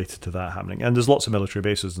related to that happening. And there's lots of military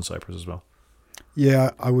bases in Cyprus as well. Yeah,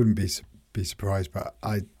 I wouldn't be surprised, but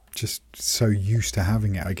I just so used to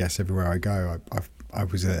having it, I guess, everywhere I go. I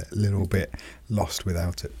was a little bit lost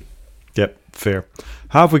without it. Yep, fair.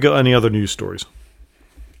 Have we got any other news stories?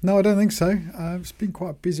 No, I don't think so. It's been quite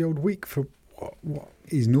a busy old week for what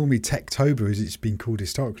is normally Techtober, as it's been called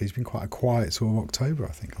historically. It's been quite a quiet sort of October,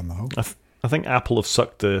 I think, on the whole. I think Apple have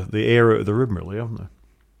sucked the air out of the room, really, haven't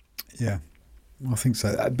they? Yeah, I think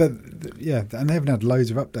so. But yeah, and they haven't had loads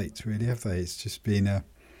of updates, really, have they? It's just been an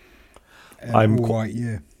all-right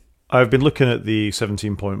year. I've been looking at the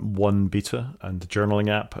 17.1 beta and the journaling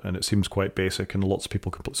app, and it seems quite basic, and lots of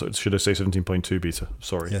people can... So should I say 17.2 beta?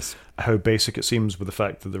 Sorry. Yes. How basic it seems with the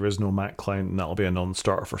fact that there is no Mac client, and that'll be a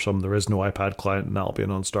non-starter for some. There is no iPad client, and that'll be a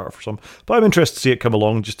non-starter for some. But I'm interested to see it come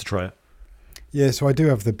along just to try it. Yeah, so I do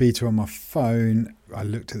have the beta on my phone. I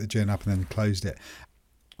looked at the journaling app and then closed it.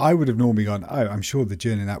 I would have normally gone, I'm sure the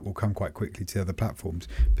journaling app will come quite quickly to other platforms.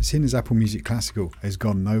 But seeing as Apple Music Classical has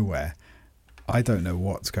gone nowhere, I don't know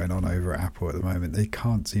what's going on over at Apple at the moment. They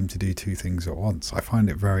can't seem to do two things at once. I find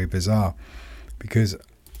it very bizarre because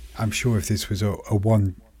I'm sure if this was a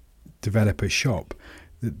one developer shop,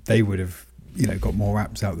 that they would have, got more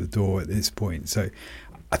apps out the door at this point. So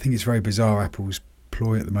I think it's very bizarre, Apple's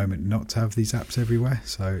ploy at the moment not to have these apps everywhere.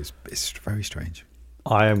 So it's very strange.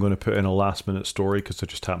 I am going to put in a last minute story because I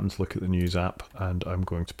just happened to look at the news app, and I'm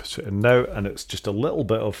going to put it in now. And it's just a little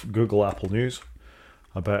bit of Google Apple news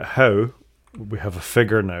about how we have a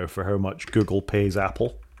figure now for how much Google pays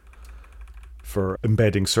Apple for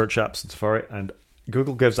embedding search apps in Safari, and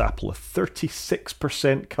Google gives Apple a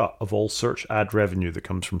 36% cut of all search ad revenue that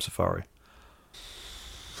comes from Safari.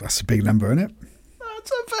 That's a big number, isn't it?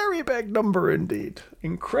 That's a very big number indeed.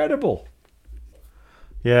 Incredible.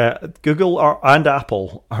 Yeah, Google and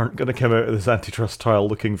Apple aren't going to come out of this antitrust trial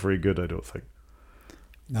looking very good, I don't think.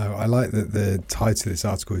 No, I like that the title of this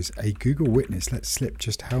article is "A Google Witness Lets Slip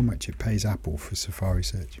Just How Much It Pays Apple for Safari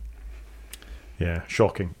Search." Yeah,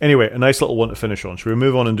 shocking. Anyway, a nice little one to finish on. Should we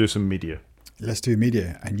move on and do some media? Let's do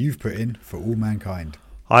media. And you've put in For All Mankind.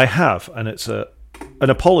 I have, and it's an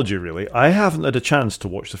apology, really. I haven't had a chance to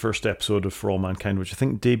watch the first episode of For All Mankind, which I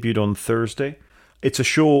think debuted on Thursday. It's a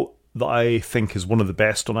show that I think is one of the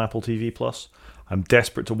best on Apple TV+. I'm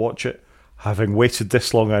desperate to watch it. Having waited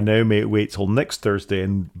this long, I now may wait till next Thursday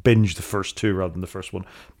and binge the first two rather than the first one.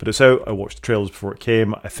 But it's out. I watched the trailers before it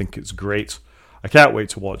came. I think it's great. I can't wait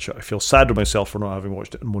to watch it. I feel sad with myself for not having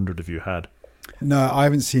watched it and wondered if you had. No, I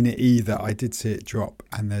haven't seen it either. I did see it drop,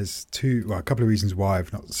 and there's a couple of reasons why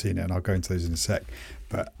I've not seen it, and I'll go into those in a sec.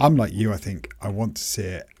 But I'm like you, I think I want to see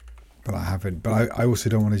it, but I haven't. But I also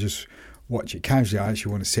don't want to just watch it casually. I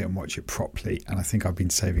actually want to sit and watch it properly, and I think I've been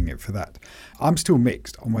saving it for that. I'm still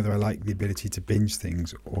mixed on whether I like the ability to binge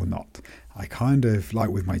things or not. I kind of like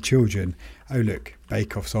with my children, oh look,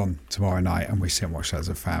 Bake Off's on tomorrow night and we sit and watch that as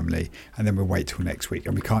a family, and then we'll wait till next week,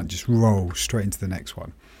 and we can't just roll straight into the next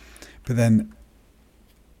one. But then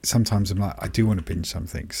sometimes I'm like, I do want to binge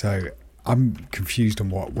something, so I'm confused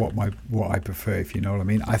on what I prefer, if you know what I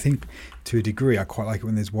mean. I think to a degree I quite like it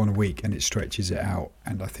when there's one a week and it stretches it out,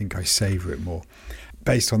 and I think I savour it more.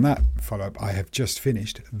 Based on that follow-up, I have just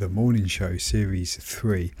finished The Morning Show Series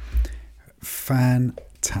 3.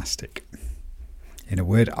 Fantastic. In a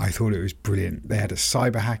word, I thought it was brilliant. They had a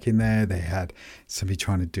cyber hack in there. They had somebody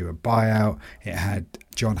trying to do a buyout. It had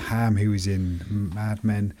John Hamm, who was in Mad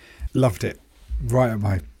Men. Loved it. Right up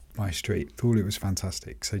my street. Thought it was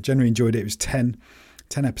fantastic. So generally enjoyed it. It was 10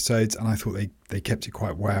 episodes, and I thought they kept it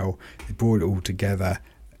quite well. They brought it all together.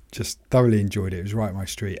 Just thoroughly enjoyed it. It was right up my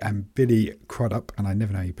street. And Billy Crudup, and I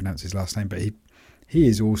never know how you pronounce his last name, but he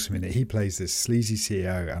is awesome in it. He plays this sleazy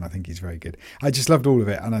CEO, and I think he's very good. I just loved all of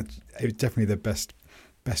it, and it was definitely the best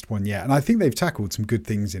one yet. And I think they've tackled some good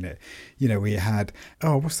things in it. We had,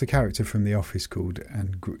 what's the character from The Office called,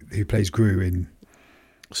 and who plays Gru in...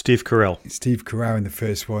 Steve Carell in the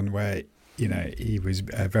first one, where he was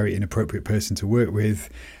a very inappropriate person to work with,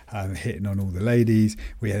 hitting on all the ladies.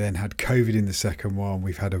 We then had COVID in the second one.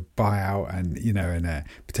 We've had a buyout and and a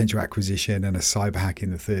potential acquisition and a cyber hack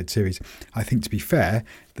in the third series. I think, to be fair,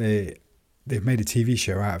 they've made a TV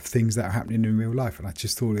show out of things that are happening in real life, and I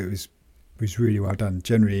just thought it was really well done.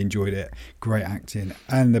 Generally enjoyed it. Great acting,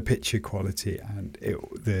 and the picture quality and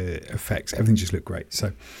the effects, everything just looked great.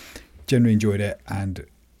 So generally enjoyed it, and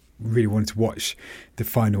really wanted to watch the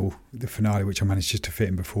finale, which I managed just to fit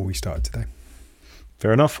in before we started today.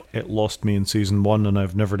 Fair enough. It lost me in season 1, and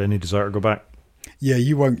I've never had any desire to go back. Yeah,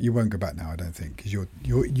 you won't go back now, I don't think, because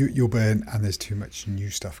you're burnt and there's too much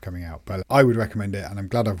new stuff coming out. But I would recommend it, and I'm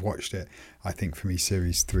glad I've watched it. I think for me,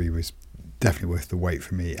 series 3 was definitely worth the wait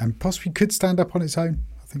for me, and possibly could stand up on its own,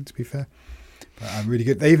 I think, to be fair. But really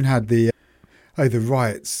good. They even had the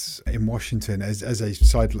riots in Washington as a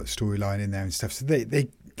side storyline in there and stuff. So they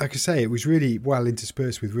like I say, it was really well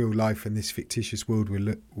interspersed with real life and this fictitious world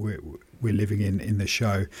we're living in the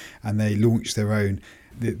show. And they launched their own,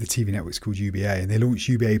 the TV network's called UBA, and they launched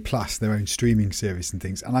UBA Plus, their own streaming service and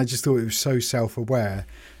things. And I just thought it was so self-aware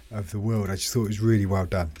of the world. I just thought it was really well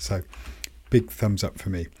done. So big thumbs up for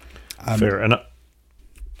me. Fair enough.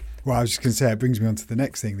 Well, I was just going to say, it brings me on to the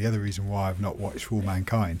next thing. The other reason why I've not watched For All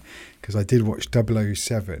Mankind, because I did watch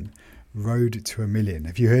 007, Road to a Million.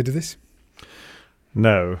 Have you heard of this?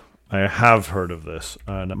 No, I have heard of this,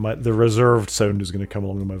 and the reserved sound is going to come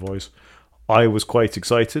along in my voice. I was quite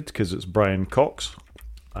excited because it's Brian Cox,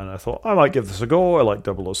 and I thought I might give this a go. I like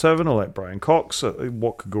 007, I like Brian Cox.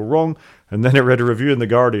 What could go wrong? And then I read a review in The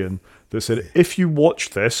Guardian that said, if you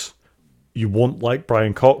watch this, you won't like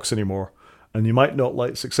Brian Cox anymore, and you might not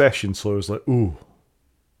like Succession. So I was like, ooh,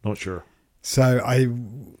 not sure. So I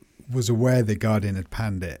was aware The Guardian had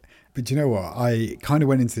panned it. But do you know what? I kind of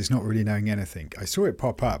went into this not really knowing anything. I saw it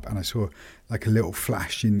pop up and I saw like a little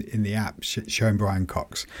flash in the app showing Brian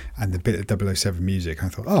Cox and the bit of 007 music. And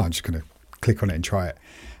I thought, oh, I'm just going to click on it and try it.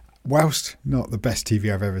 Whilst not the best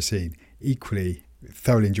TV I've ever seen, equally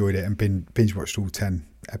thoroughly enjoyed it and binge watched all 10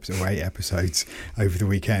 episodes or 8 episodes over the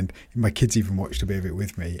weekend. My kids even watched a bit of it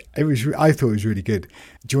with me. I thought it was really good.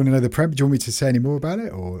 Do you want to know the prep? Do you want me to say any more about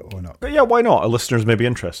it or not? But yeah, why not? Our listeners may be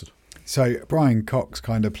interested. So Brian Cox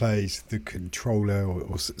kind of plays the controller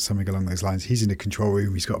or something along those lines. He's in a control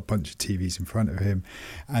room. He's got a bunch of TVs in front of him.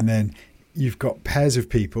 And then you've got pairs of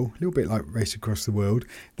people, a little bit like Race Across the World.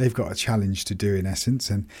 They've got a challenge to do in essence.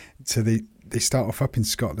 And so they start off up in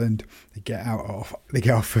Scotland. They get off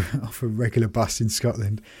a regular bus in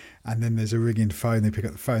Scotland. And then there's a ringing phone. They pick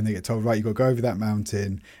up the phone. They get told, right, you've got to go over that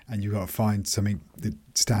mountain and you've got to find something that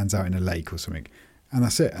stands out in a lake or something. And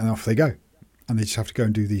that's it. And off they go. And they just have to go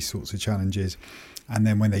and do these sorts of challenges. And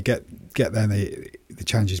then when they get there, the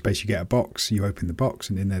challenge is basically get a box. You open the box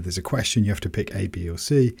and in there's a question. You have to pick A, B or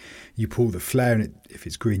C. You pull the flare and if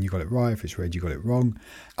it's green, you got it right. If it's red, you got it wrong.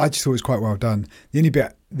 I just thought it was quite well done. The only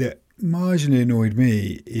bit that marginally annoyed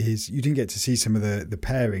me is you didn't get to see some of the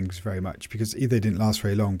pairings very much because either they didn't last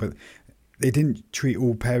very long, but they didn't treat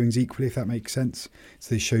all pairings equally, if that makes sense.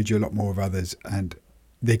 So they showed you a lot more of others and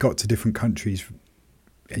they got to different countries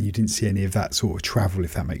and you didn't see any of that sort of travel,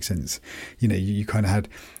 if that makes sense. You know, you kind of had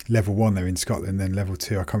level 1 there in Scotland, then level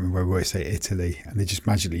 2, I can't remember where we were, say Italy, and they just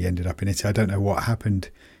magically ended up in Italy. I don't know what happened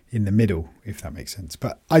in the middle, if that makes sense.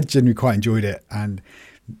 But I genuinely quite enjoyed it and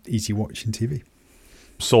easy watching TV.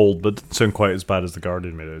 Sold, but didn't sound quite as bad as The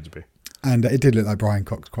Guardian made it out to be. And it did look like Brian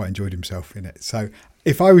Cox quite enjoyed himself in it. So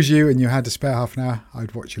if I was you and you had to spare half an hour,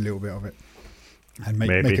 I'd watch a little bit of it and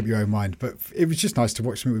make up your own mind. But it was just nice to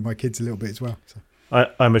watch something with my kids a little bit as well. So.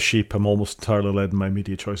 I'm a sheep. I'm almost entirely led in my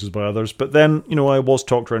media choices by others. But then, I was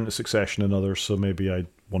talked around to Succession and others, so maybe I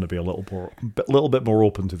want to be a little bit more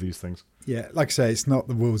open to these things. Yeah, like I say, it's not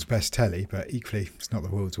the world's best telly, but equally, it's not the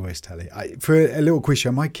world's worst telly. For a little quiz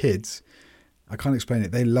show, my kids, I can't explain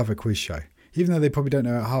it, they love a quiz show. Even though they probably don't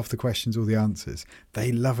know half the questions or the answers,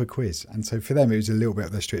 they love a quiz. And so for them, it was a little bit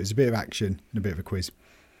up their street. It was a bit of action and a bit of a quiz.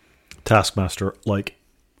 Taskmaster, like.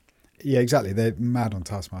 Yeah, exactly. They're mad on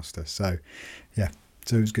Taskmaster. So, yeah.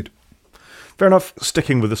 So it was good. Fair enough.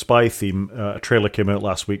 Sticking with the spy theme, a trailer came out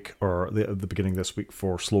last week, or the beginning of this week,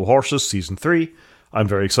 for Slow Horses Season 3. I'm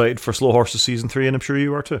very excited for Slow Horses Season 3, and I'm sure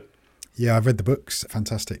you are too. Yeah, I've read the books.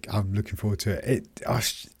 Fantastic. I'm looking forward to it.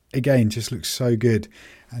 Again, just looks so good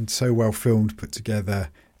and so well filmed, put together.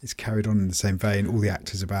 It's carried on in the same vein. All the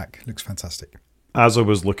actors are back. Looks fantastic. As I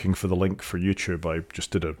was looking for the link for YouTube, I just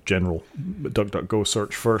did a general DuckDuckGo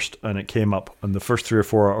search first, and it came up, and the first 3 or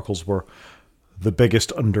 4 articles were the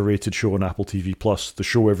biggest underrated show on Apple TV Plus, the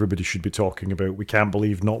show everybody should be talking about. We can't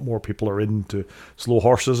believe not more people are into Slow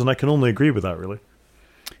Horses, and I can only agree with that, really.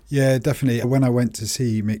 Yeah, definitely. When I went to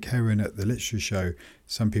see Mick Herron at the Literature Show,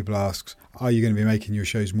 some people asked, are you going to be making your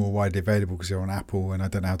shows more widely available because they're on Apple and I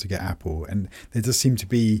don't know how to get Apple? And there does seem to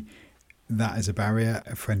be that as a barrier.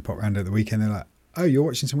 A friend popped around at the weekend, they're like, oh, you're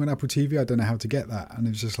watching something on Apple TV? I don't know how to get that. And it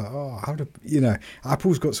was just like,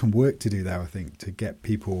 Apple's got some work to do there, I think, to get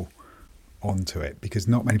people onto it, because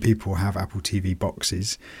not many people have Apple TV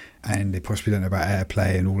boxes and they possibly don't know about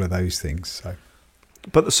AirPlay and all of those things. So,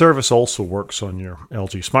 but the service also works on your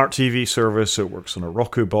LG Smart TV service, it works on a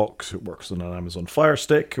Roku box, it works on an Amazon Fire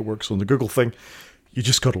Stick, it works on the Google thing. You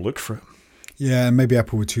just got to look for it. Yeah, and maybe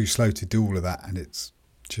Apple were too slow to do all of that, and it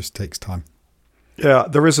just takes time. Yeah,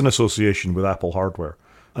 there is an association with Apple hardware.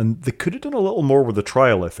 And they could have done a little more with the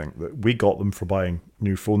trial, I think. That we got them for buying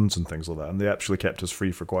new phones and things like that, and they actually kept us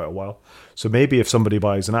free for quite a while. So maybe if somebody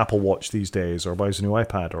buys an Apple Watch these days, or buys a new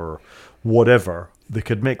iPad, or whatever, they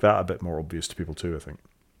could make that a bit more obvious to people too, I think.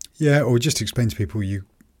 Yeah, or just explain to people,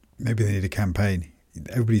 maybe they need a campaign.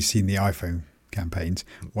 Everybody's seen the iPhone campaigns.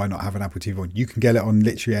 Why not have an Apple TV on? You can get it on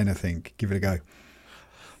literally anything. Give it a go.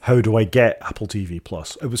 How do I get Apple TV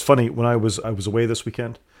Plus? It was funny, when I was away this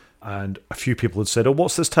weekend, and a few people had said, oh,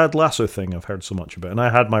 what's this Ted Lasso thing I've heard so much about? And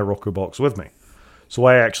I had my Roku box with me. So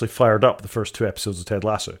I actually fired up the first 2 episodes of Ted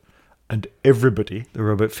Lasso. And everybody, there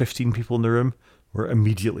were about 15 people in the room, were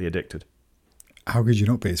immediately addicted. How could you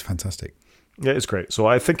not be? It's fantastic. Yeah, it's great. So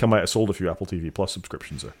I think I might have sold a few Apple TV Plus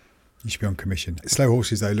subscriptions there. You should be on commission. Slow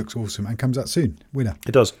Horses, though, looks awesome and comes out soon. Winner.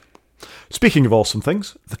 It does. Speaking of awesome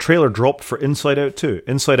things, the trailer dropped for Inside Out 2.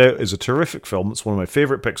 Inside Out is a terrific film. It's one of my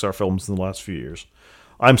favourite Pixar films in the last few years.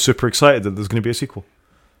 I'm super excited that there's going to be a sequel.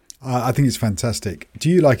 I think it's fantastic. Do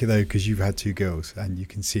you like it, though, because you've had two girls and you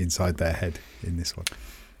can see inside their head in this one?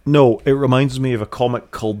 No, it reminds me of a comic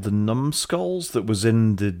called The Numbskulls that was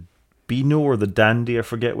in the Beano or the Dandy, I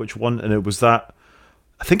forget which one, and it was that,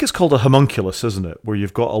 I think it's called a homunculus, isn't it? Where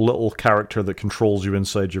you've got a little character that controls you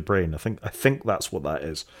inside your brain. I think that's what that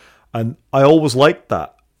is. And I always liked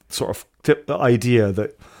that sort of idea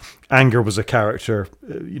that anger was a character,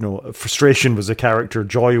 frustration was a character,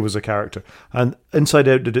 joy was a character. And Inside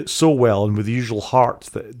Out did it so well and with the usual heart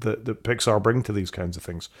that Pixar bring to these kinds of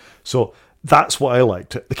things. So that's what I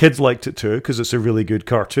liked. The kids liked it too because it's a really good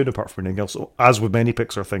cartoon apart from anything else, as with many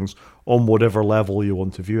Pixar things, on whatever level you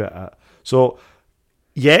want to view it at. So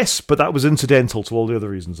yes, but that was incidental to all the other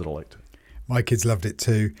reasons that I liked it. My kids loved it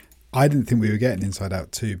too. I didn't think we were getting Inside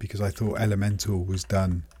Out 2 because I thought Elemental was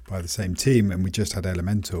done by the same team and we just had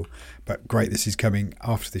Elemental. But great, this is coming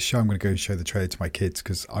after this show. I'm going to go and show the trailer to my kids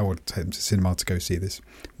because I want to take them to cinema to go see this.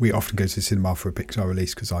 We often go to the cinema for a Pixar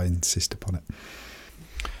release because I insist upon it.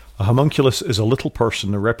 A homunculus is a little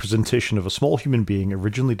person, a representation of a small human being,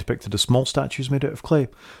 originally depicted as small statues made out of clay.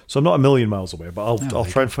 So I'm not a million miles away, but I'll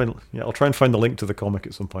try and find the link to the comic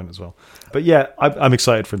at some point as well. But yeah, I'm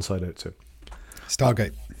excited for Inside Out too.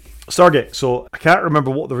 Stargate. So I can't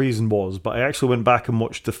remember what the reason was, but I actually went back and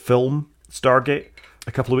watched the film Stargate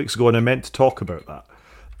a couple of weeks ago, and I meant to talk about that.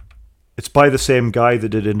 It's by the same guy that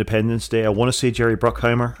did Independence Day. I want to say Jerry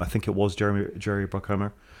Bruckheimer. I think it was Jerry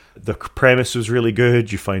Bruckheimer. The premise was really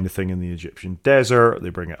good. You find a thing in the Egyptian desert. They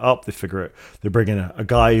bring it up. They figure out. They bring in a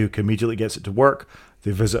guy who immediately gets it to work.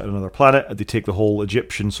 They visit another planet. And they take the whole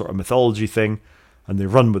Egyptian sort of mythology thing, and they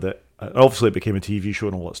run with it. And obviously, it became a TV show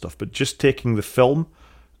and all that stuff. But just taking the film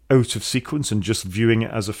out of sequence and just viewing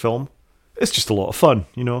it as a film, it's just a lot of fun.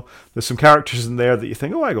 There's some characters in there that you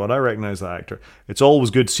think, oh my god, I recognize that actor. It's always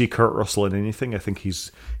good to see Kurt Russell in anything. I think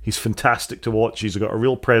he's fantastic to watch. He's got a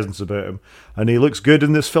real presence about him, and he looks good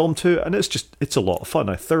in this film too, and it's a lot of fun.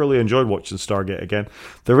 I thoroughly enjoyed watching Stargate again.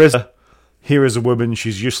 Here is a woman,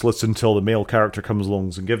 she's useless until the male character comes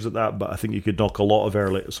along and gives it that, but I think you could knock a lot of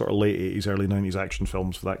late 80s, early 90s action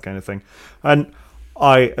films for that kind of thing. And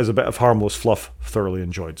I, as a bit of harmless fluff, thoroughly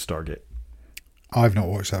enjoyed Stargate. I've not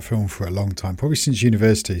watched that film for a long time, probably since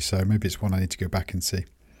university, so maybe it's one I need to go back and see.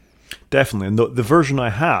 Definitely, and the version I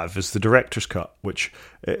have is the director's cut, which,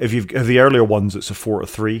 if you've the earlier ones, it's a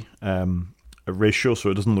 4:3 ratio, so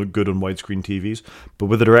it doesn't look good on widescreen TVs. But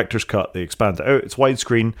with the director's cut, they expand it out. It's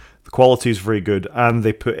widescreen, the quality is very good, and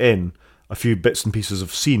they put in a few bits and pieces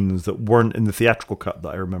of scenes that weren't in the theatrical cut that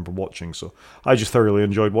I remember watching. So I just thoroughly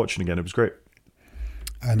enjoyed watching again. It was great.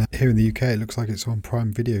 And here in the UK, it looks like it's on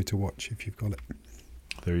Prime Video to watch if you've got it.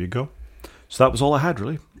 There you go. So that was all I had,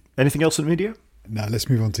 really. Anything else in media? Now let's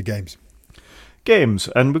move on to games. Games,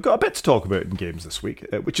 and we've got a bit to talk about in games this week,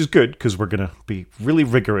 which is good because we're going to be really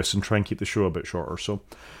rigorous and try and keep the show a bit shorter. So,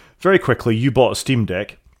 very quickly, you bought a Steam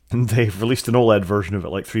Deck, and they've released an OLED version of it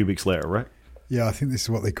like 3 weeks later, right? Yeah, I think this is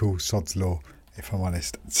what they call Sod's Law, if I'm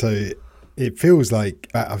honest. So it feels like,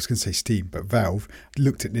 I was going to say Steam, but Valve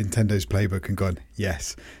looked at Nintendo's playbook and gone,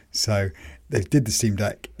 yes. So they did the Steam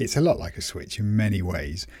Deck. It's a lot like a Switch in many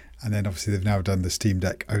ways. And then obviously they've now done the Steam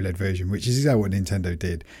Deck OLED version, which is exactly what Nintendo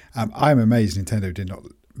did. I'm amazed Nintendo did not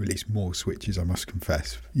release more Switches, I must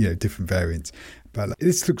confess, different variants. But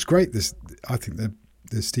this looks great. I think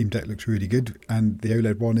the Steam Deck looks really good. And the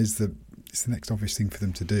OLED one is the next obvious thing for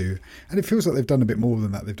them to do. And it feels like they've done a bit more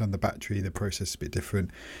than that. They've done the battery, the process is a bit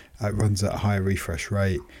different. It runs at a higher refresh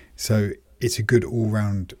rate. So it's a good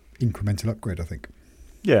all-round incremental upgrade, I think.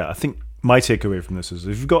 Yeah, I think my takeaway from this is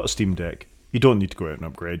if you've got a Steam Deck, you don't need to go out and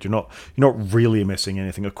upgrade. You're not really missing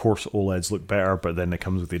anything. Of course, OLEDs look better, but then it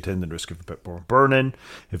comes with the attendant risk of a bit more burn-in.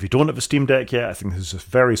 If you don't have a Steam Deck yet, I think this is a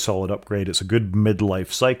very solid upgrade. It's a good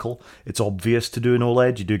mid-life cycle. It's obvious to do an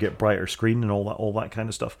OLED. You do get brighter screen and all that kind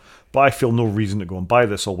of stuff. But I feel no reason to go and buy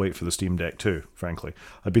this. I'll wait for the Steam Deck too, frankly.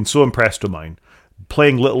 I've been so impressed with mine.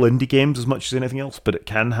 Playing little indie games as much as anything else, but it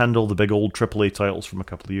can handle the big old AAA titles from a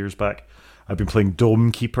couple of years back. I've been playing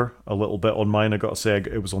Dome Keeper a little bit on mine. I got to say,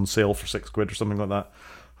 it was on sale for £6 or something like that.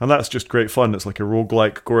 And that's just great fun. It's like a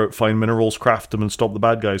roguelike, go out, find minerals, craft them, and stop the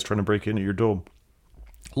bad guys trying to break into your dome.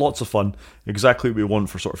 Lots of fun. Exactly what we want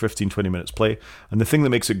for sort of 15-20 minutes play. And the thing that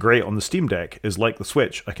makes it great on the Steam Deck is, like the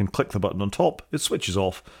Switch, I can click the button on top, it switches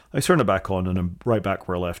off, I turn it back on, and I'm right back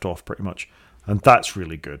where I left off, pretty much. And that's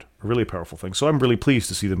really good, a really powerful thing. So I'm really pleased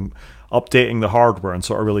to see them updating the hardware and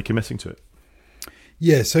sort of really committing to it.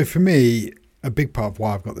 Yeah, so for me, a big part of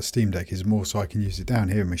why I've got the Steam Deck is more so I can use it down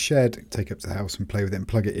here in my shed, take it up to the house and play with it and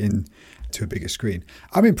plug it in to a bigger screen.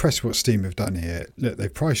 I'm impressed with what Steam have done here. Look,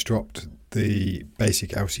 they've price dropped the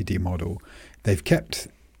basic LCD model. They've kept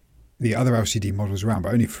the other LCD models around,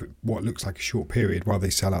 but only for what looks like a short period while they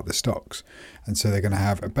sell out the stocks. And so they're going to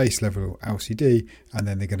have a base level LCD, and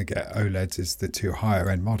then they're going to get OLEDs as the two higher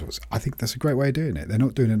end models. I think that's a great way of doing it. They're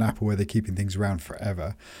not doing an Apple where they're keeping things around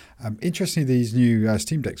forever. Interestingly, these new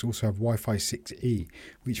Steam Decks also have Wi-Fi 6E,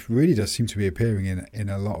 which really does seem to be appearing in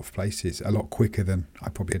a lot of places, a lot quicker than I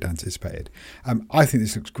probably had anticipated. I think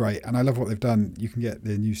this looks great, and I love what they've done. You can get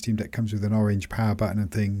the new Steam Deck comes with an orange power button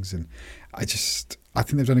and things, and I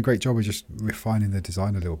think they've done a great job of just refining the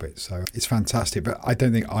design a little bit. So it's fantastic, but I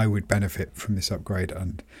don't think I would benefit from this upgrade.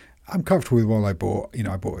 And I'm comfortable with what I bought.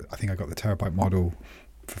 I think I got the terabyte model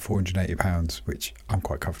for £480, which I'm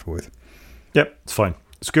quite comfortable with. Yep, it's fine.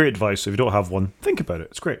 It's great advice. If you don't have one, think about it.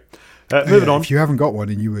 It's great. Moving on. If you haven't got one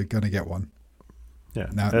and you were going to get one,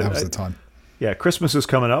 now's the time. Yeah, Christmas is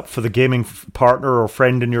coming up. For the gaming partner or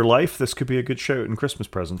friend in your life, this could be a good shout and Christmas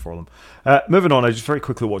present for them. Moving on, I just very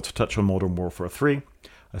quickly want to touch on Modern Warfare 3.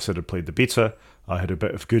 I said I played the beta. I had a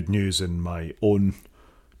bit of good news in my own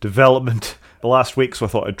development last week, so I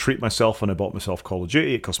thought I'd treat myself when I bought myself Call of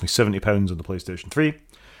Duty. It cost me £70 on the PlayStation 3.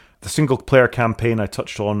 The single-player campaign I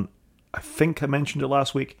touched on, I think I mentioned it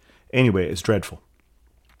last week. Anyway, it's dreadful.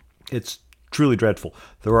 It's truly dreadful.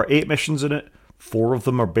 There are 8 missions in it. 4 of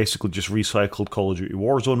them are basically just recycled Call of Duty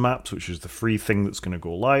Warzone maps, which is the free thing that's going to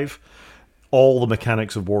go live. All the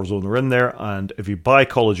mechanics of Warzone are in there, and if you buy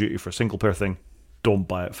Call of Duty for a single-player thing, don't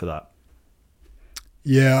buy it for that.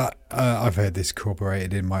 Yeah, I've heard this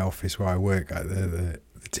corroborated in my office where I work. The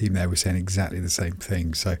team there was saying exactly the same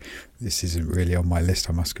thing, so this isn't really on my list,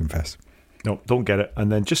 I must confess. No, don't get it.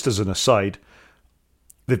 And then just as an aside,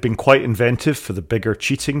 they've been quite inventive for the bigger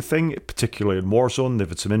cheating thing, particularly in Warzone. They've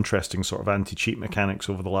had some interesting sort of anti-cheat mechanics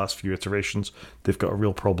over the last few iterations. They've got a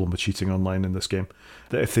real problem with cheating online in this game.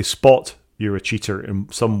 That if they spot you're a cheater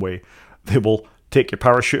in some way, they will take your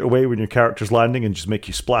parachute away when your character's landing and just make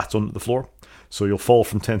you splat onto the floor. So you'll fall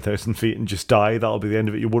from 10,000 feet and just die. That'll be the end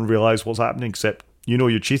of it. You won't realise what's happening, except you know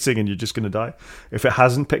you're cheating and you're just going to die. If it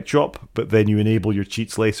hasn't picked you up, but then you enable your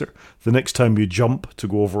cheats later, the next time you jump to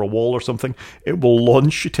go over a wall or something, it will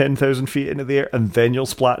launch you 10,000 feet into the air and then you'll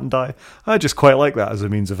splat and die. I just quite like that as a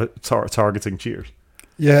means of targeting cheaters.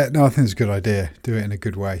 Yeah, no, I think it's a good idea. Do it in a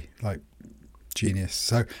good way, like genius.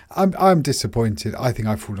 So I'm disappointed. I think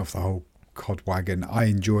I've fallen off the whole COD wagon. I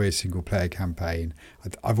enjoy a single player campaign.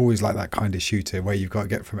 I've always liked that kind of shooter where you've got to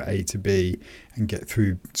get from A to B and get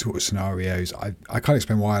through sort of scenarios. I can't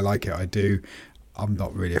explain why I like it. I do. I'm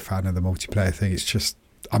not really a fan of the multiplayer thing. It's just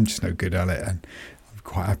I'm just no good at it, and I'm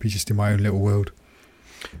quite happy just in my own little world.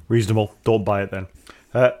 Reasonable. Don't buy it then.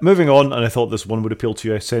 Moving on, and I thought this one would appeal to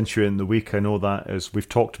you. I sent you in the week. I know that as we've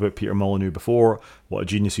talked about Peter Molyneux before, what a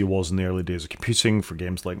genius he was in the early days of computing for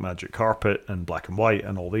games like Magic Carpet and Black and White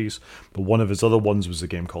and all these. But one of his other ones was a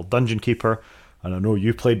game called Dungeon Keeper. And I know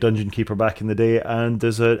you played Dungeon Keeper back in the day, and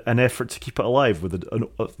there's an effort to keep it alive with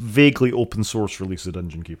a vaguely open source release of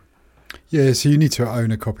Dungeon Keeper. Yeah, so you need to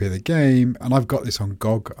own a copy of the game, and I've got this on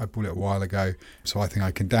GOG. I bought it a while ago, so I think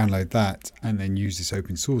I can download that and then use this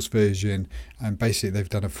open source version, and basically they've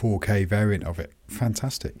done a 4K variant of it.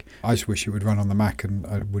 Fantastic. I just wish it would run on the Mac and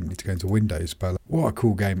I wouldn't need to go into Windows, but what a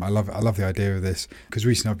cool game. I love the idea of this, because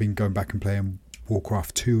recently I've been going back and playing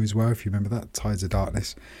Warcraft 2 as well, if you remember that, Tides of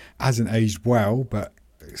Darkness. Hasn't aged well, but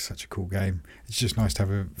it's such a cool game. It's just nice to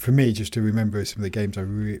have for me, just to remember some of the games I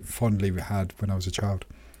really fondly had when I was a child.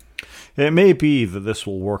 It may be that this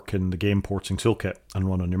will work in the game porting toolkit and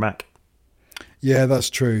run on your Mac. Yeah, that's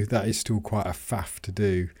true. That is still quite a faff to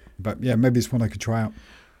do. But yeah, maybe it's one I could try out.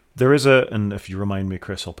 There is and if you remind me,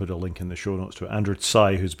 Chris, I'll put a link in the show notes to it, Andrew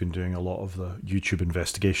Tsai, who's been doing a lot of the YouTube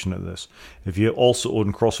investigation of this. If you also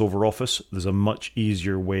own Crossover Office, there's a much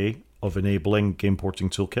easier way of enabling game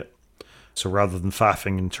porting toolkit. So rather than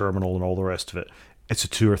faffing in Terminal and all the rest of it, it's a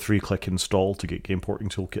 2 or 3 click install to get game porting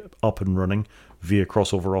toolkit up and running via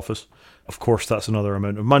Crossover Office. Of course, that's another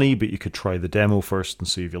amount of money, but you could try the demo first and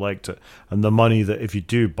see if you liked it. And the money that if you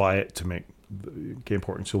do buy it to make game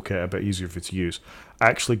porting toolkit a bit easier for you to use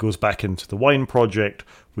actually goes back into the Wine project,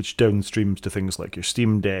 which downstreams to things like your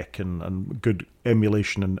Steam Deck and good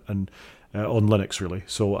emulation and on Linux, really.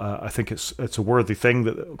 So I think it's a worthy thing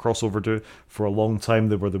that Crossover do. For a long time,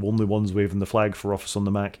 they were the only ones waving the flag for Office on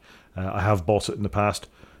the Mac. I have bought it in the past.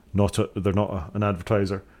 They're not an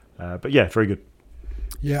advertiser. But yeah, very good.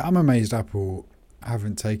 Yeah, I'm amazed Apple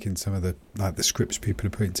haven't taken some of the scripts people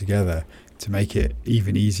are putting together to make it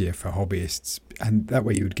even easier for hobbyists, and that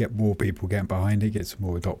way you would get more people getting behind it, get some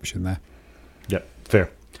more adoption there. Yeah, fair.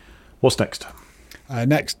 What's next?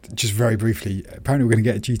 Next, just very briefly, apparently we're going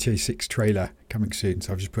to get a GTA 6 trailer coming soon,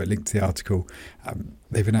 so I've just put a link to the article.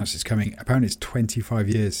 They've announced it's coming. Apparently it's 25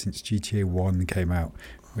 years since GTA 1 came out,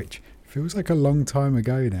 which feels like a long time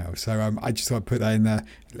ago now. So I just thought I'd put that in there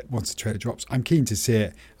once the trailer drops. I'm keen to see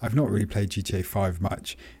it. I've not really played GTA 5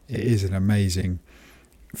 much. It is an amazing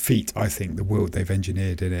feat, I think, the world they've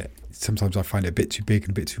engineered in it. Sometimes I find it a bit too big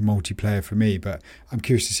and a bit too multiplayer for me, but I'm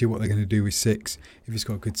curious to see what they're going to do with 6. If it's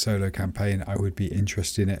got a good solo campaign, I would be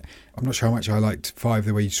interested in it. I'm not sure how much I liked 5,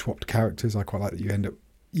 the way you swapped characters. I quite like that you end up,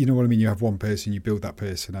 you know what I mean, you have one person, you build that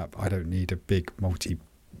person up. I don't need a big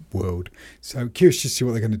multi-world. So curious to see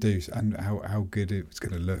what they're going to do and how good it's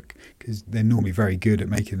going to look, because they're normally very good at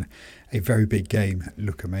making a very big game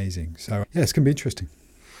look amazing. So yeah, it's going to be interesting.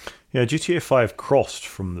 Yeah, GTA 5 crossed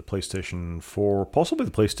from the PlayStation 4, possibly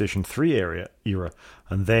the PlayStation 3 era,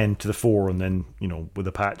 and then to the 4, and then, with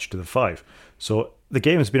a patch to the 5. So the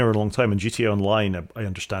game has been around a long time, and GTA Online, I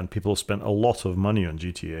understand people have spent a lot of money on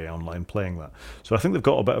GTA Online playing that. So I think they've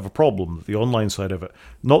got a bit of a problem, the online side of it.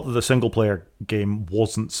 Not that the single-player game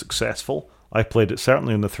wasn't successful. I played it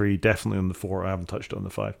certainly on the 3, definitely on the 4, I haven't touched it on the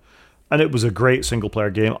 5. And it was a great single-player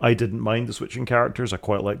game. I didn't mind the switching characters. I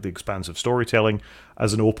quite liked the expansive storytelling.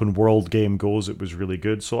 As an open-world game goes, it was really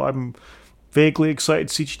good. So I'm vaguely excited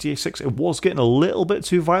to see GTA 6. It was getting a little bit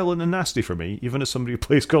too violent and nasty for me. Even as somebody who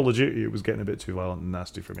plays Call of Duty, it was getting a bit too violent and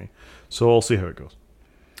nasty for me. So I'll see how it goes.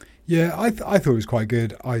 Yeah, I thought it was quite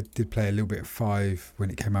good. I did play a little bit of 5 when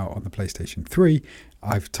it came out on the PlayStation 3.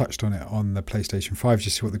 I've touched on it on the PlayStation 5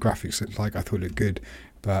 just to see what the graphics looked like. I thought it looked good,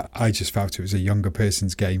 but I just felt it was a younger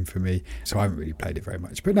person's game for me, so I haven't really played it very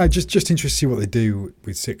much. But no, just interested to see what they do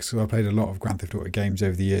with 6, because I've played a lot of Grand Theft Auto games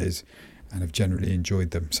over the years and have generally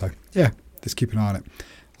enjoyed them. So yeah, let's keep an eye on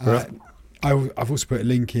it. I've also put a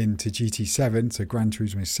link in to GT7, so Gran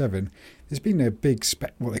Turismo 7. There's been a big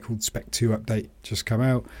what they called Spec 2 update just come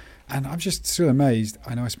out, and I'm just still amazed.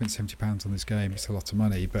 I know I spent £70 on this game, it's a lot of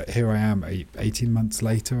money, but here I am 18 months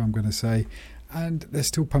later, I'm going to say, and they're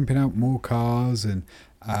still pumping out more cars and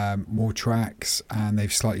more tracks, and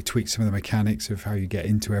they've slightly tweaked some of the mechanics of how you get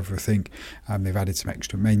into everything. They've added some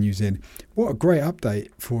extra menus in. What a great update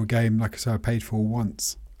for a game, like I said, I paid for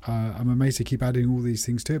once. I'm amazed they keep adding all these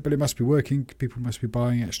things to it, but it must be working. People must be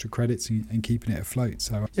buying extra credits and keeping it afloat.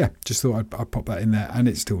 So yeah, just thought I'd pop that in there, and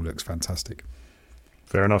it still looks fantastic.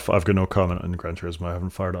 Fair enough. I've got no comment on Gran Turismo. I haven't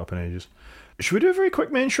fired it up in ages. Should we do a very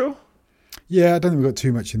quick main show? Yeah, I don't think we've got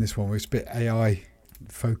too much in this one. It's a bit AI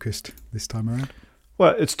focused this time around.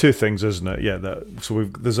 Well, it's two things, isn't it? Yeah.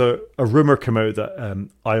 There's a rumor come out that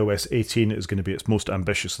iOS 18 is going to be its most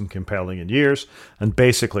ambitious and compelling in years. And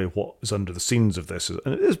basically, what is under the scenes of this and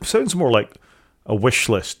it sounds more like a wish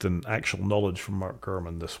list than actual knowledge from Mark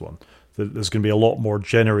Gurman. This one, there's going to be a lot more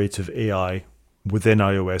generative AI within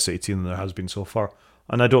iOS 18 than there has been so far.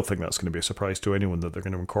 And I don't think that's going to be a surprise to anyone that they're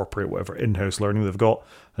going to incorporate whatever in-house learning they've got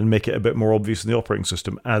and make it a bit more obvious in the operating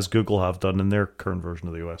system, as Google have done in their current version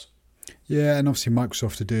of the OS. Yeah, and obviously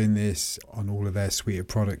Microsoft are doing this on all of their suite of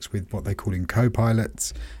products with what they call in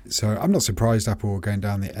co-pilots. So I'm not surprised Apple are going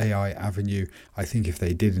down the AI avenue. I think if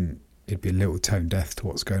they didn't, it'd be a little tone deaf to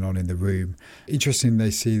what's going on in the room. Interesting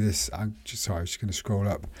they see this. I was just going to scroll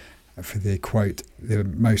up for the quote, the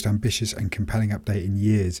most ambitious and compelling update in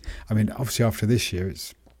years. I mean, obviously after this year,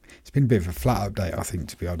 it's been a bit of a flat update, I think,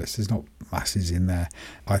 to be honest. There's not masses in there.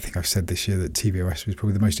 I think I've said this year that tvOS was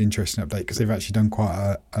probably the most interesting update because they've actually done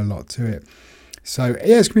quite a lot to it. So,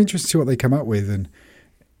 yeah, it's going to be interesting to see what they come up with, and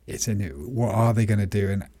what are they going to do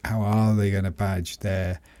and how are they going to badge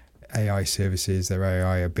their AI services, their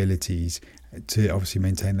AI abilities to obviously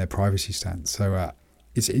maintain their privacy stance. So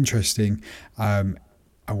it's interesting.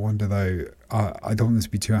 I wonder, though, I don't want this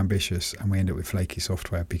to be too ambitious and we end up with flaky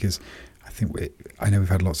software, because I know we've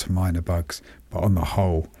had lots of minor bugs, but on the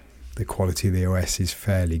whole, the quality of the OS is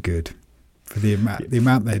fairly good. For the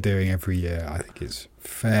amount they're doing every year, I think it's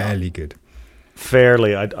fairly good.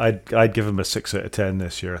 Fairly, I'd give them a 6 out of 10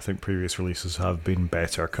 this year. I think previous releases have been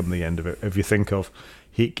better come the end of it. If you think of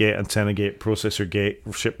Heatgate, AntennaGate,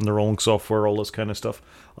 ProcessorGate, shipping the wrong software, all this kind of stuff,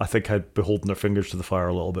 I think I'd be holding their fingers to the fire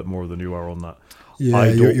a little bit more than you are on that. Yeah,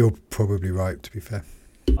 you're probably right, to be fair.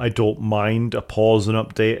 I don't mind a pause and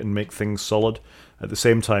update and make things solid. At the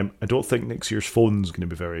same time, I don't think next year's phone is going to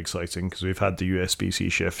be very exciting because we've had the USB-C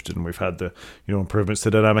shift and we've had the improvements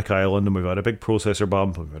to Dynamic Island and we've had a big processor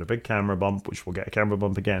bump and we've had a big camera bump, which we'll get a camera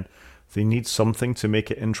bump again. They need something to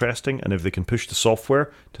make it interesting, and if they can push the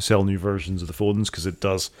software to sell new versions of the phones, because it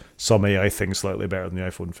does some AI things slightly better than the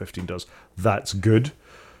iPhone 15 does, that's good,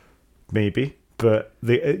 maybe. But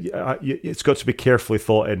it's got to be carefully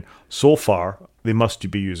thought in. So far, they must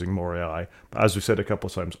be using more AI. But as we've said a couple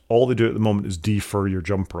of times, all they do at the moment is defer your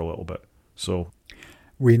jumper a little bit. So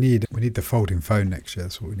we need the folding phone next year.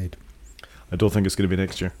 That's what we need. I don't think it's going to be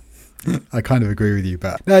next year. I kind of agree with you,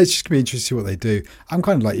 but no, it's just going to be interesting to see what they do. I'm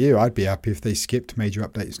kind of like you. I'd be happy if they skipped major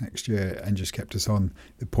updates next year and just kept us on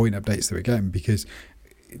the point updates that we're getting, because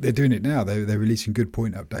they're doing it now. They're releasing good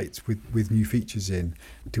point updates with new features in.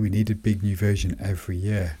 Do we need a big new version every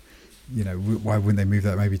year? Why wouldn't they move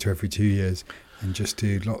that maybe to every 2 years and just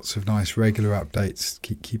do lots of nice regular updates,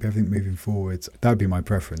 keep everything moving forwards? That would be my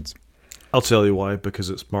preference. I'll tell you why, because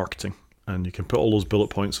it's marketing. And you can put all those bullet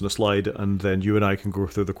points on a slide, and then you and I can go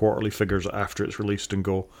through the quarterly figures after it's released and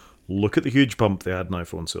go, look at the huge bump they had in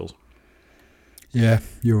iPhone sales. Yeah,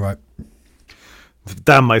 you're right.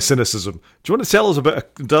 Damn my cynicism. Do you want to tell us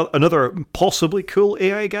about another possibly cool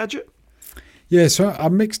AI gadget? Yeah, so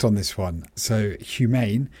I'm mixed on this one. So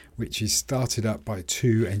Humane, which is started up by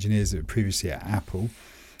 2 engineers that were previously at Apple.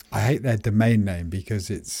 I hate their domain name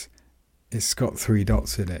because it's got 3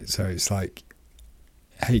 dots in it. So it's like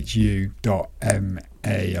hu.ma,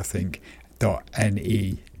 I think,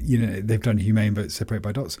 .ne. They've done Humane but separated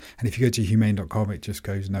by dots. And if you go to humane.com, it just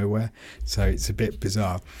goes nowhere. So it's a bit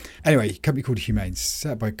bizarre. Anyway, a company called Humane,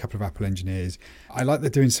 set up by a couple of Apple engineers. I like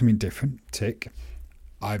they're doing something different, tick.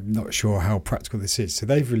 I'm not sure how practical this is. So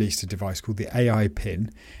they've released a device called the AI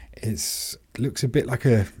Pin. It looks a bit like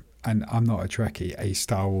and I'm not a Trekkie,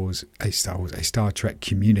 a Star Trek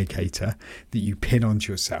communicator that you pin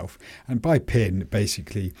onto yourself. And by pin,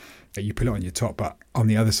 basically, you put it on your top, but on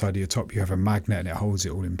the other side of your top, you have a magnet and it holds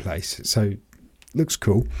it all in place. So looks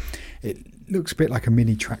cool. It looks a bit like a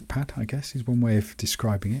mini trackpad, I guess, is one way of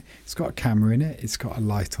describing it. It's got a camera in it. It's got a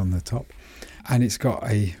light on the top. And it's got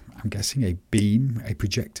I'm guessing a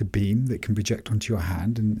projector beam that can project onto your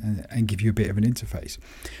hand and give you a bit of an interface.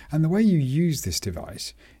 And the way you use this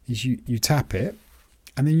device is you tap it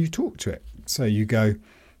and then you talk to it. So you go,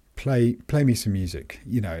 play me some music.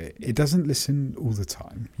 It doesn't listen all the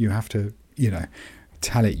time. You have to,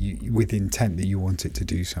 tell it with intent that you want it to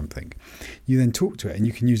do something. You then talk to it, and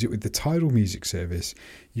you can use it with the Tidal music service.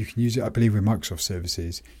 You can use it, I believe, with Microsoft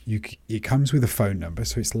services. It comes with a phone number,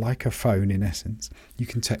 so it's like a phone in essence. You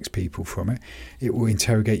can text people from it. It will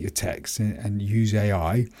interrogate your text and use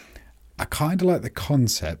AI. I kind of like the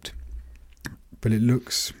concept, but it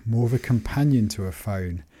looks more of a companion to a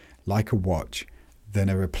phone, like a watch, than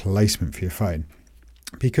a replacement for your phone,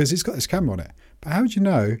 because it's got this camera on it. But how would you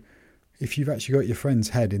know if you've actually got your friend's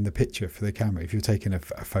head in the picture for the camera, if you're taking a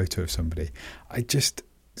photo of somebody? It just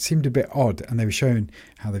seemed a bit odd, and they were showing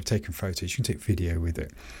how they've taken photos. You can take video with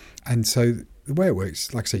it. And so the way it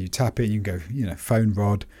works, like I say, you tap it, you can go, phone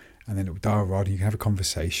Rod, and then it will dial Rod, and you can have a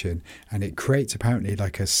conversation, and it creates apparently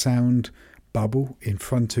like a sound bubble in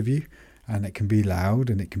front of you, and it can be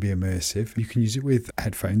loud and it can be immersive. You can use it with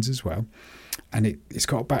headphones as well. And it's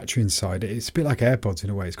got a battery inside it. It's a bit like AirPods in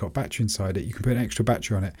a way. It's got a battery inside it. You can put an extra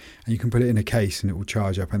battery on it, and you can put it in a case and it will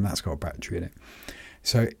charge up, and that's got a battery in it.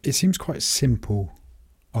 So it seems quite simple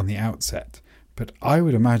on the outset. But I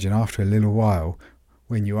would imagine after a little while,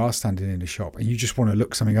 when you are standing in a shop and you just want to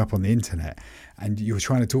look something up on the internet and you're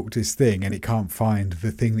trying to talk to this thing and it can't find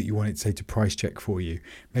the thing that you want it to say to price check for you.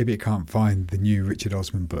 Maybe it can't find the new Richard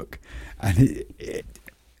Osman book. And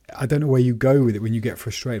I don't know where you go with it when you get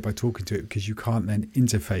frustrated by talking to it, because you can't then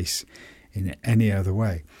interface in any other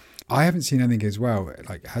way. I haven't seen anything as well.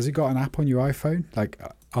 Like, has it got an app on your iPhone? Like,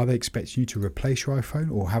 are they expecting you to replace your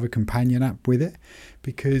iPhone or have a companion app with it?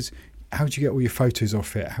 Because how would you get all your photos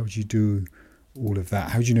off it? How would you do all of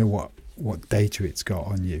that? How do you know what data it's got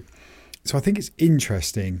on you? So I think it's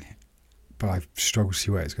interesting, but I've struggled to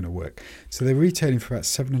see where it's going to work. So they're retailing for about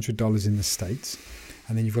 $700 in the States.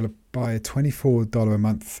 And then you've got to buy a $24 a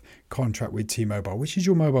month contract with T-Mobile, which is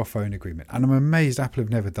your mobile phone agreement. And I'm amazed Apple have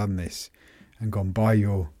never done this and gone buy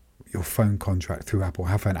your phone contract through Apple,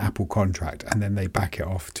 have an Apple contract, and then they back it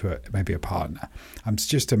off to maybe a partner. I'm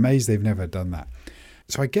just amazed they've never done that.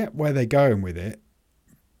 So I get where they're going with it,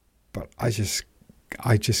 but I just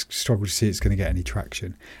struggle to see it's going to get any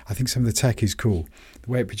traction. I think some of the tech is cool.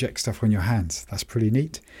 The way it projects stuff on your hands, that's pretty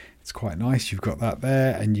neat. It's quite nice. You've got that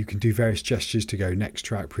there, and you can do various gestures to go next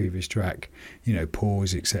track, previous track,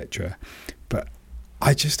 pause, etc. But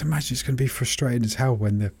I just imagine it's going to be frustrating as hell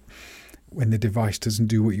when when the device doesn't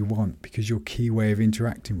do what you want, because your key way of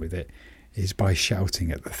interacting with it is by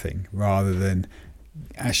shouting at the thing rather than,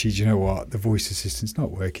 actually, do you know what, the voice assistant's not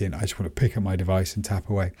working, I just want to pick up my device and tap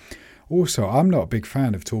away. Also, I'm not a big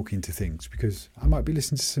fan of talking to things because I might be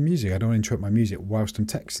listening to some music. I don't want to interrupt my music whilst I'm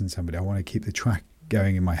texting somebody. I want to keep the track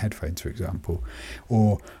going in my headphones, for example.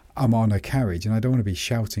 Or I'm on a carriage and I don't want to be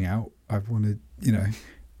shouting out. I want to,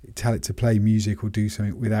 tell it to play music or do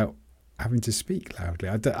something without having to speak loudly.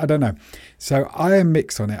 I don't know. So I am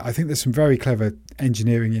mixed on it. I think there's some very clever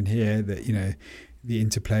engineering in here that, the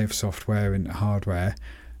interplay of software and hardware,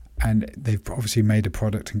 and they've obviously made a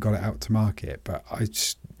product and got it out to market, but I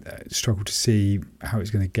just struggle to see how it's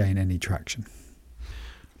going to gain any traction.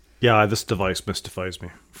 Yeah, this device mystifies me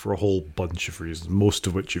for a whole bunch of reasons, most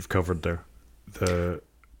of which you've covered there. The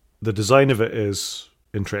design of it is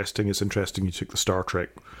interesting. It's interesting you took the Star Trek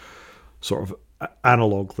sort of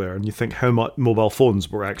analog there, and you think how much mobile phones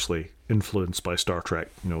were actually influenced by Star Trek.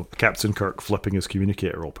 Captain Kirk flipping his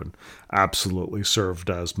communicator open absolutely served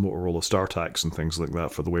as Motorola StarTACs and things like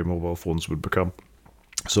that for the way mobile phones would become.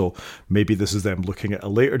 So maybe this is them looking at a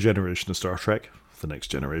later generation of Star Trek, the next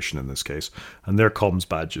generation in this case, and their comms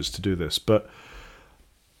badges to do this. But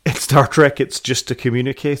in Star Trek, it's just a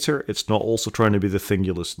communicator. It's not also trying to be the thing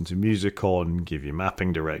you listen to music on, give you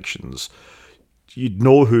mapping directions. You'd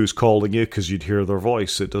know who's calling you because you'd hear their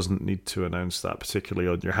voice. It doesn't need to announce that, particularly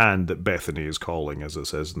on your hand, that Bethany is calling, as it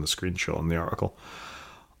says in the screenshot in the article.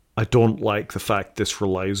 I don't like the fact this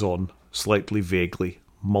relies on, slightly vaguely,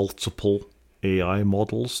 multiple AI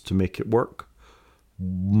models to make it work.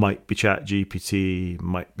 Might be ChatGPT,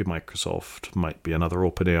 might be Microsoft, might be another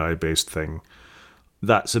OpenAI based thing.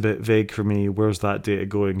 That's a bit vague for me. Where's that data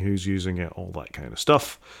going? Who's using it? All that kind of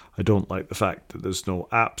stuff. I don't like the fact that there's no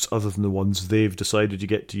apps other than the ones they've decided you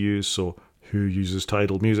get to use. So who uses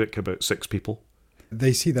Tidal Music? About 6 people.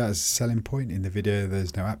 They see that as a selling point in the video.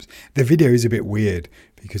 There's no apps. The video is a bit weird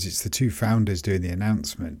because it's the two founders doing the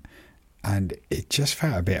announcement, and it just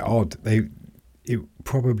felt a bit odd. It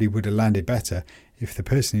probably would have landed better if the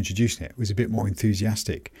person introducing it was a bit more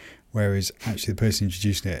enthusiastic, whereas actually the person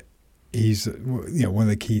introducing it, he's one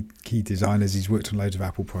of the key designers. He's worked on loads of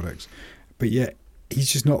Apple products, but yet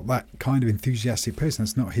he's just not that kind of enthusiastic person.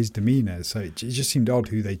 That's not his demeanour. So it just seemed odd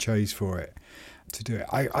who they chose for it to do it.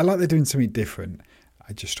 I like they're doing something different.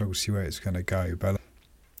 I just struggle to see where it's going to go. But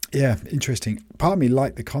yeah, interesting. Part of me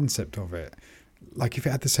liked the concept of it. Like if it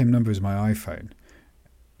had the same number as my iPhone,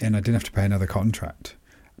 and I didn't have to pay another contract,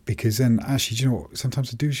 because then actually, do you know what?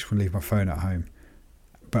 Sometimes I do just want to leave my phone at home,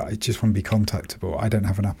 but I just want to be contactable. I don't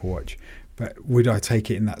have an Apple Watch, but would I take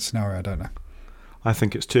it in that scenario? I don't know. I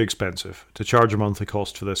think it's too expensive to charge a monthly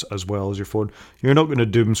cost for this as well as your phone. You're not going to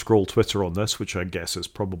doom scroll Twitter on this, which I guess is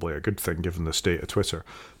probably a good thing given the state of Twitter.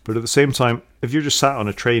 But at the same time, if you're just sat on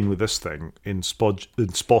a train with this thing in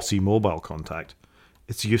spotty mobile contact,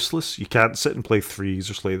 it's useless. You can't sit and play Threes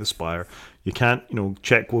or Slay the Spire. You can't,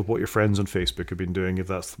 check with what your friends on Facebook have been doing if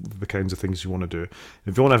that's the kinds of things you want to do.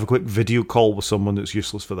 If you want to have a quick video call with someone, it's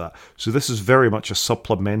useless for that. So this is very much a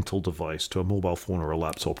supplemental device to a mobile phone or a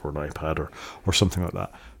laptop or an iPad or something like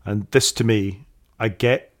that. And this, to me, I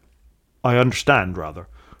understand,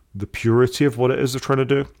 the purity of what it is they're trying to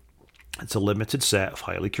do. It's a limited set of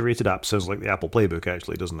highly curated apps. Sounds like the Apple Playbook,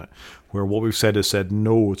 actually, doesn't it? Where what we've said is said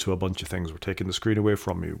no to a bunch of things. We're taking the screen away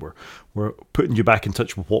from you. We're putting you back in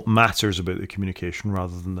touch with what matters about the communication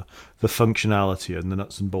rather than the functionality and the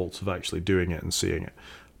nuts and bolts of actually doing it and seeing it.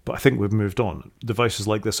 But I think we've moved on. Devices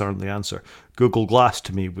like this aren't the answer. Google Glass,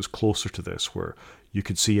 to me, was closer to this, where you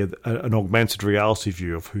could see an augmented reality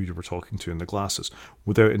view of who you were talking to in the glasses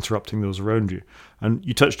without interrupting those around you. And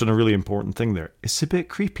you touched on a really important thing there. It's a bit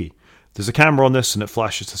creepy. There's a camera on this and it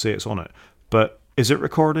flashes to say it's on it. But is it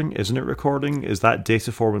recording? Isn't it recording? Is that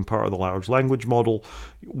data forming part of the large language model?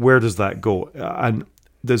 Where does that go? And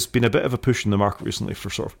there's been a bit of a push in the market recently for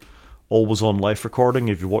sort of always on live recording.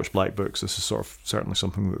 If you watch Black Books, this is sort of certainly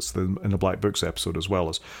something that's in the Black Books episode, as well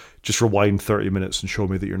as just rewind 30 minutes and show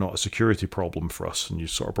me that you're not a security problem for us. And you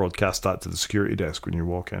sort of broadcast that to the security desk when you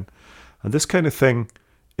walk in. And this kind of thing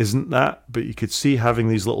isn't that, but you could see having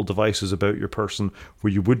these little devices about your person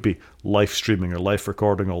where you would be live streaming or live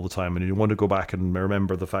recording all the time, and you want to go back and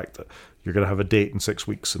remember the fact that you're going to have a date in 6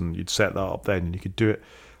 weeks, and you'd set that up then, and you could do it.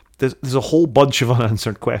 There's a whole bunch of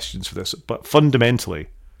unanswered questions for this, but fundamentally,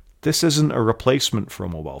 this isn't a replacement for a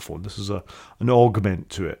mobile phone. This is an augment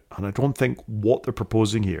to it, and I don't think what they're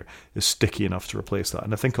proposing here is sticky enough to replace that,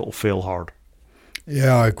 and I think it'll fail hard.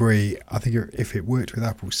 Yeah, I agree. I think if it worked with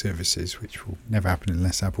Apple services, which will never happen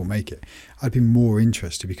unless Apple make it, I'd be more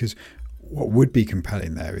interested, because what would be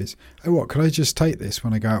compelling there is, could I just take this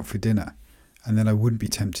when I go out for dinner and then I wouldn't be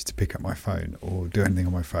tempted to pick up my phone or do anything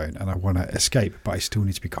on my phone, and I want to escape, but I still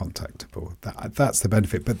need to be contactable. That's the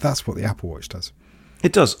benefit, but that's what the Apple Watch does.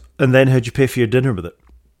 It does. And then how'd you pay for your dinner with it?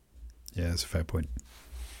 Yeah, that's a fair point.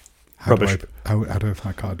 Rubbish. How do I open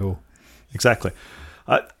my car door? Exactly.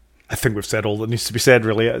 I think we've said all that needs to be said,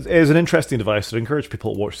 really. It is an interesting device. I'd encourage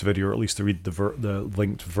people to watch the video, or at least to read the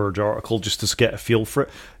linked Verge article, just to get a feel for it.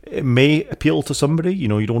 It may appeal to somebody. You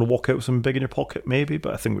don't want to walk out with something big in your pocket, maybe,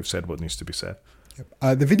 but I think we've said what needs to be said.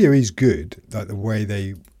 The video is good, like the way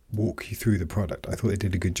they walk you through the product. I thought they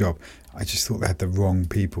did a good job. I just thought they had the wrong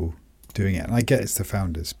people doing it. And I get it's the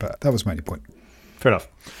founders, but that was my only point. Fair enough.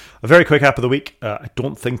 A very quick app of the week. I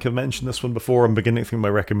don't think I've mentioned this one before. I'm beginning to think my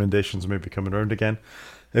recommendations may be coming around again.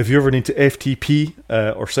 If you ever need to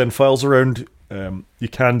FTP or send files around, you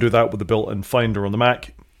can do that with the built-in Finder on the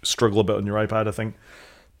Mac. Struggle a bit on your iPad, I think.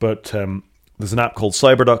 But there's an app called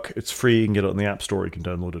CyberDuck. It's free. You can get it on the App Store. You can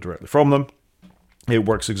download it directly from them. It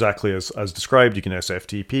works exactly as described. You can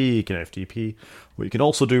SFTP, you can FTP. What you can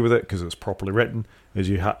also do with it, because it's properly written, is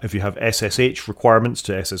if you have SSH requirements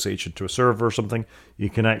to SSH into a server or something,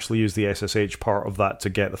 you can actually use the SSH part of that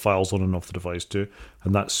to get the files on and off the device too,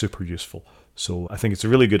 and that's super useful. So I think it's a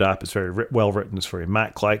really good app. It's very well written. It's very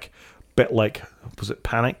Mac-like. Bit like, was it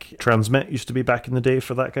Panic Transmit used to be back in the day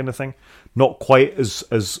for that kind of thing? Not quite as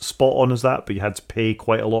spot on as that, but you had to pay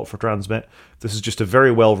quite a lot for Transmit. This is just a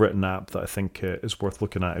very well written app that I think is worth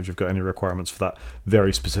looking at if you've got any requirements for that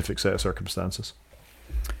very specific set of circumstances.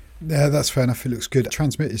 Yeah, that's fair enough. It looks good.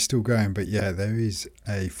 Transmit is still going, but yeah, there is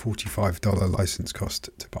a $45 license cost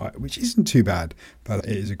to buy it, which isn't too bad, but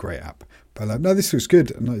it is a great app. But no, this looks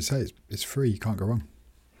good. And like I say, it's free. You can't go wrong.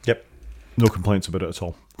 Yep. No complaints about it at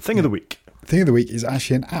all. Thing of the week. Thing of the week is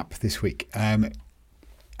actually an app this week. I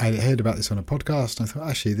heard about this on a podcast and I thought,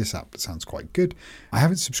 actually, this app sounds quite good. I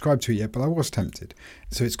haven't subscribed to it yet, but I was tempted.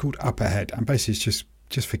 So it's called Up Ahead. And basically it's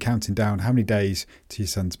just for counting down how many days to your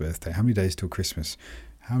son's birthday, how many days till Christmas,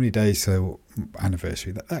 how many days till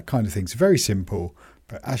anniversary, that kind of thing. It's very simple,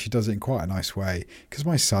 but actually does it in quite a nice way. Because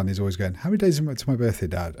my son is always going, how many days to my birthday,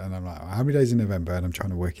 Dad? And I'm like, how many days in November? And I'm trying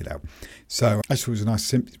to work it out. So I just thought it was a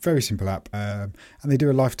nice, very simple app. And they do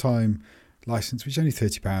a lifetime license, which is only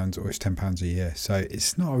 £30 or it's £10 a year. So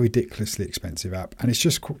it's not a ridiculously expensive app. And it's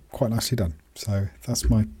just quite nicely done. So that's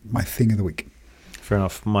my thing of the week. Fair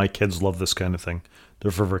enough. My kids love this kind of thing.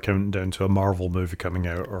 They're forever counting down to a Marvel movie coming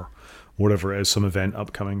out or whatever it is, some event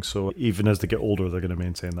upcoming. So even as they get older, they're going to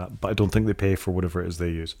maintain that. But I don't think they pay for whatever it is they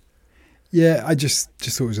use. Yeah, I just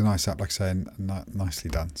thought it was a nice app, like I say, and nicely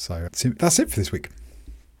done. So that's it for this week.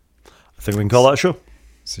 I think we can call that a show.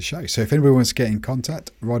 It's a show. So if anybody wants to get in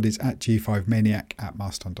contact, Rod is at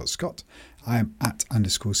g5maniac@marston.scot. I am at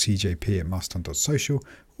 _CJP at marston.social,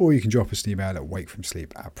 or you can drop us an email at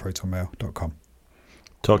wakefromsleep@protonmail.com.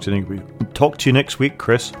 Talk to you next week,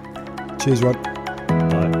 Chris. Cheers, Rod.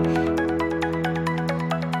 Bye.